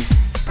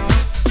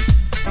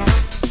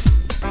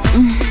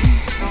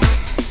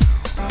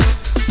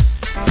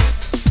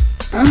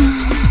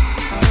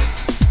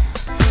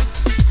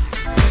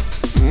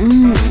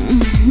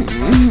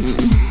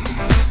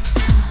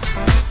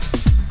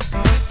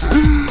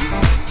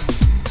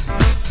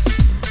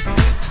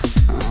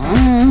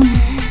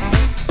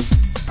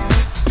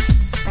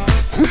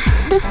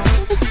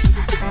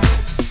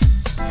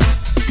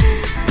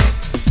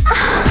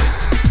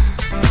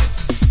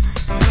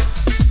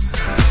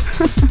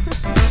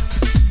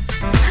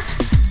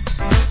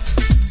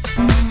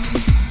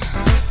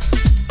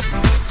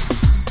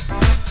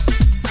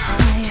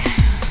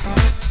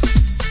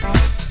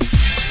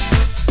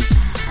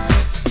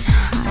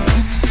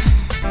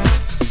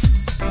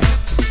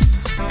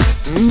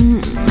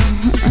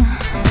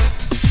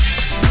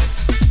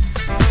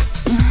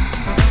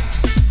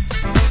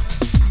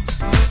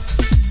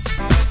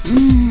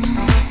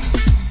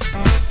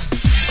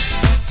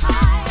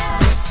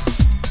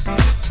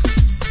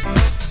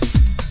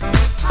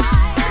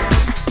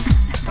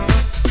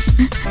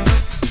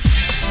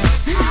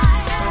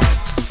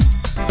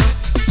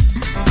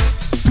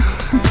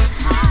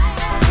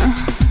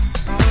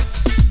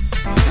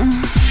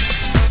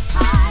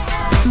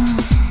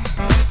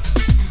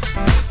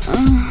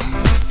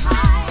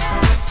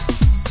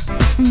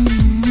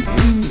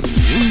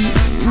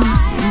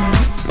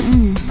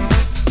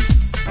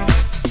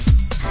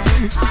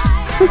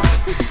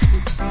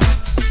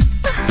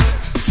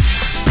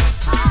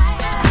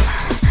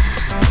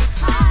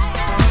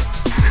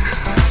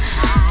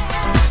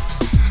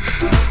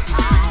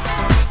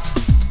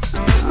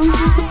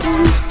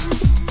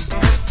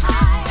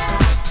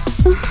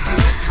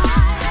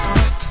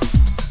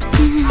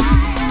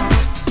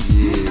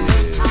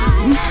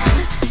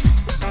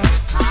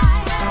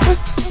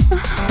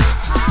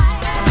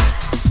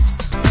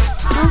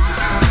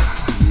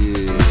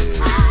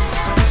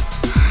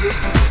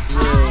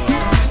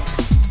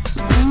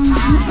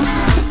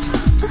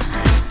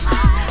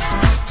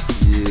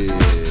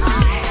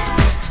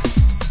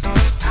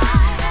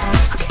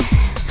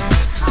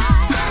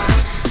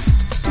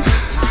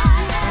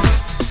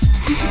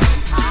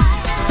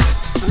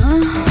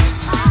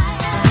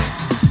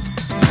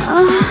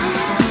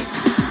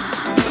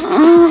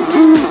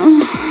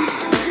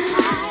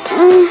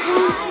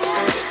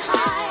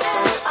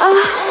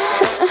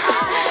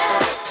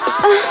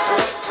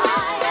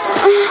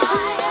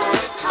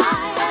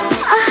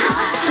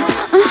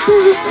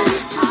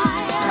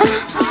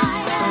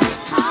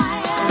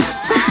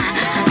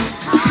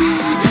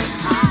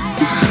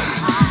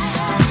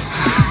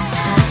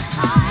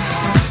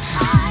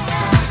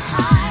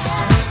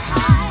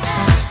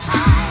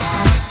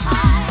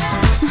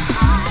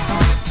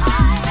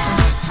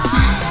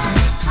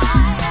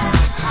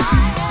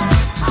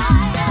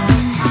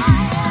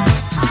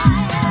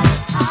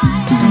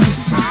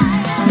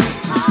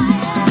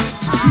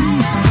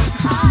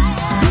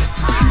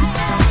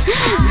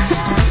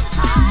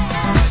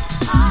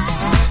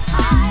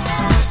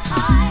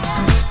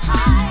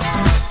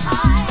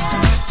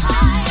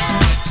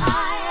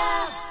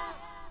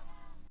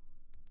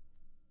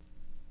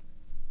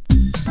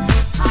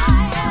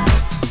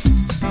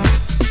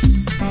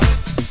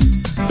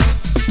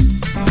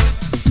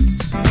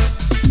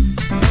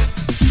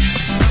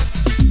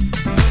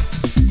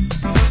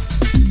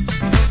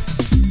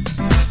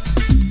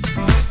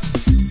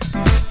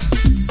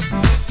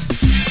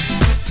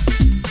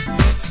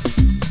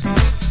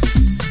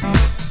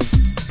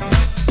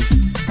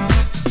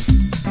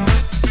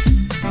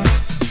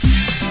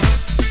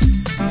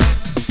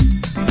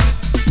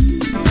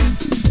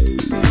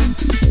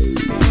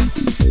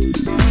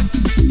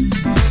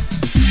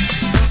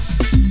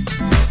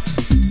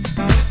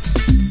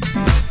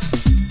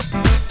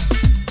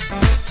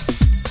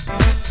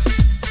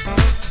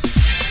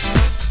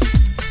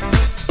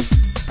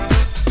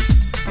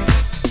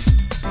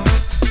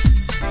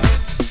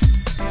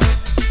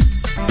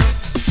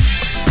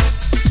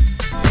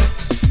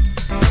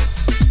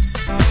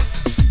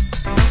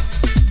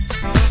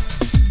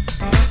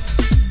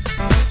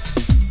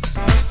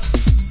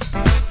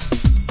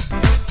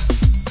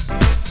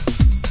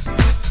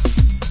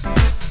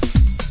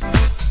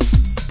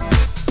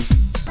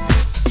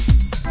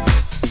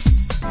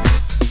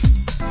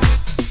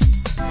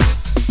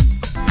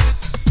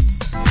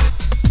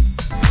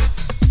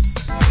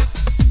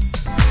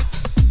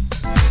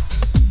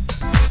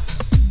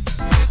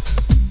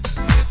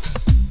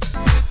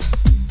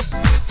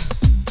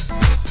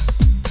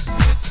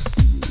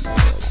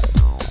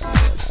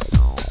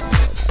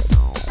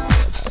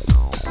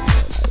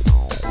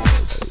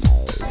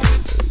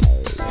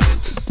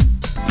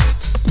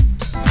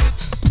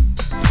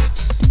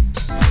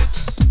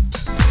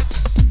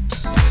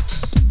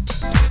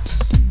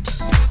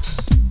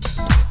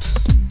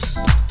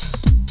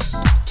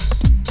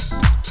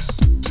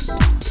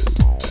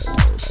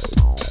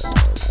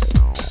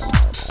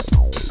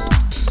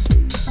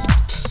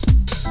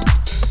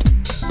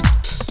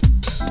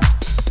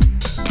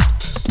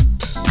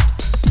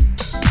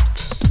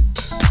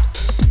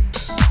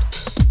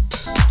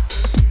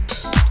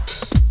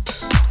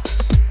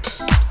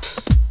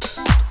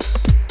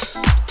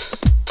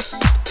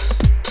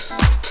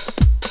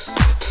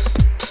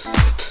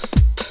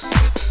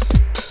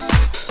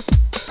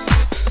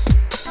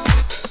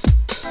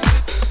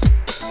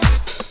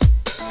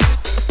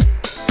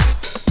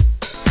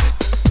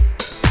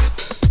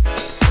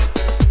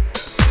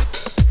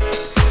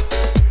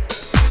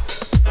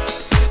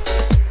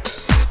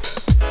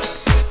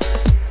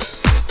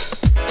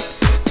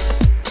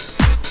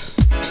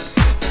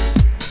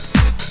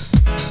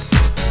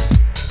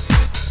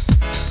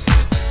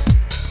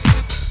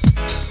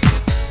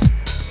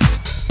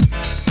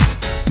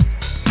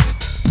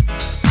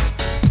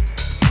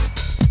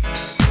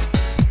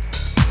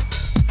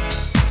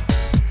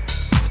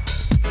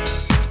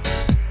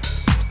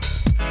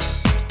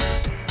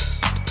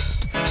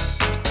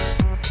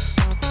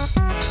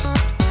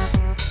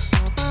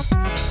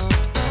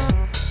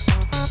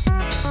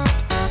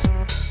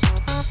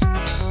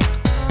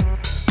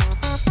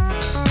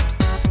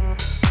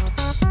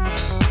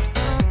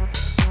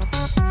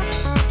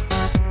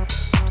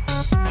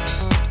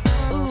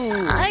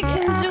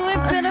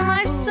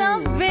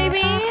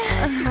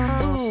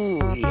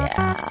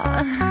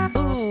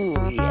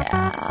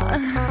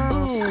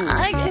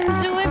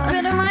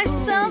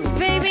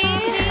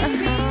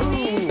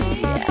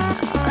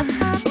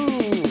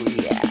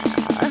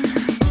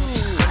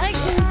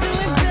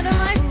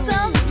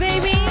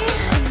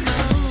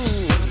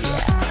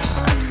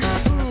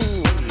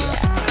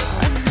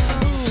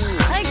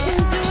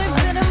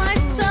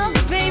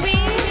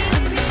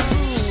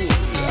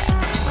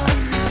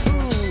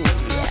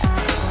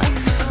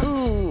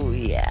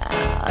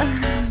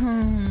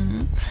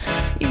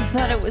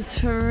 thought it was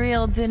for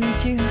real,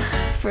 didn't you?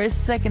 For a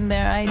second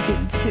there, I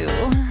did too.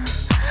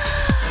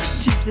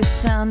 Just the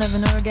sound of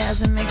an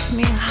orgasm makes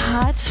me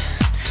hot,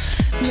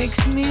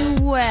 makes me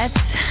wet.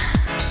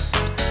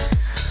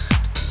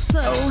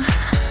 So,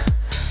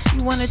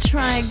 you wanna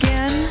try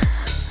again?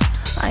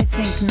 I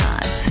think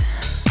not.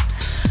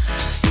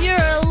 You're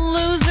a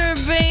loser,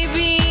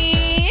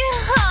 baby.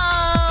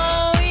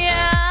 Oh,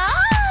 yeah.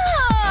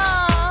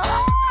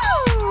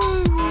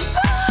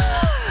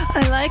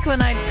 I like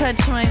when I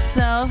touch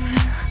myself.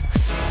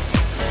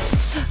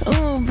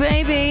 Oh,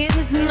 baby,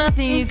 there's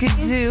nothing you could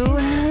do.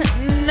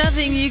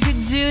 Nothing you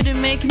could do to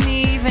make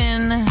me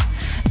even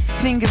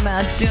think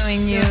about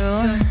doing you.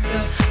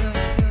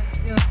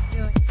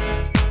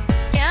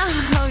 Yeah,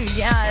 oh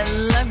yeah, I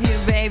love you,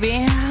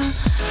 baby.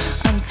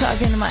 I'm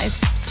talking to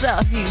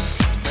myself, you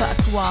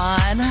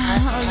fuckwad.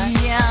 Oh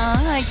yeah,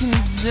 I can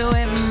do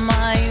it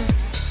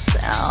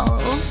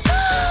myself.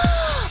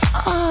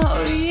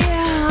 Oh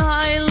yeah,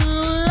 I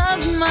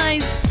love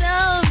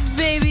myself,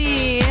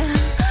 baby.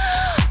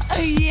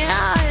 Oh yeah,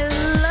 I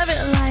love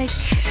it like,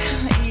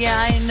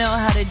 yeah, I know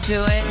how to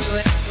do it.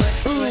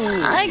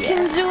 Ooh, I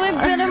can do it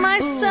better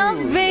myself,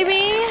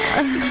 baby.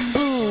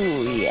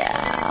 Ooh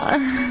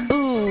yeah,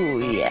 ooh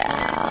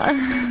yeah,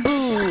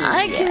 ooh,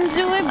 I can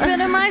do it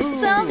better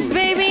myself,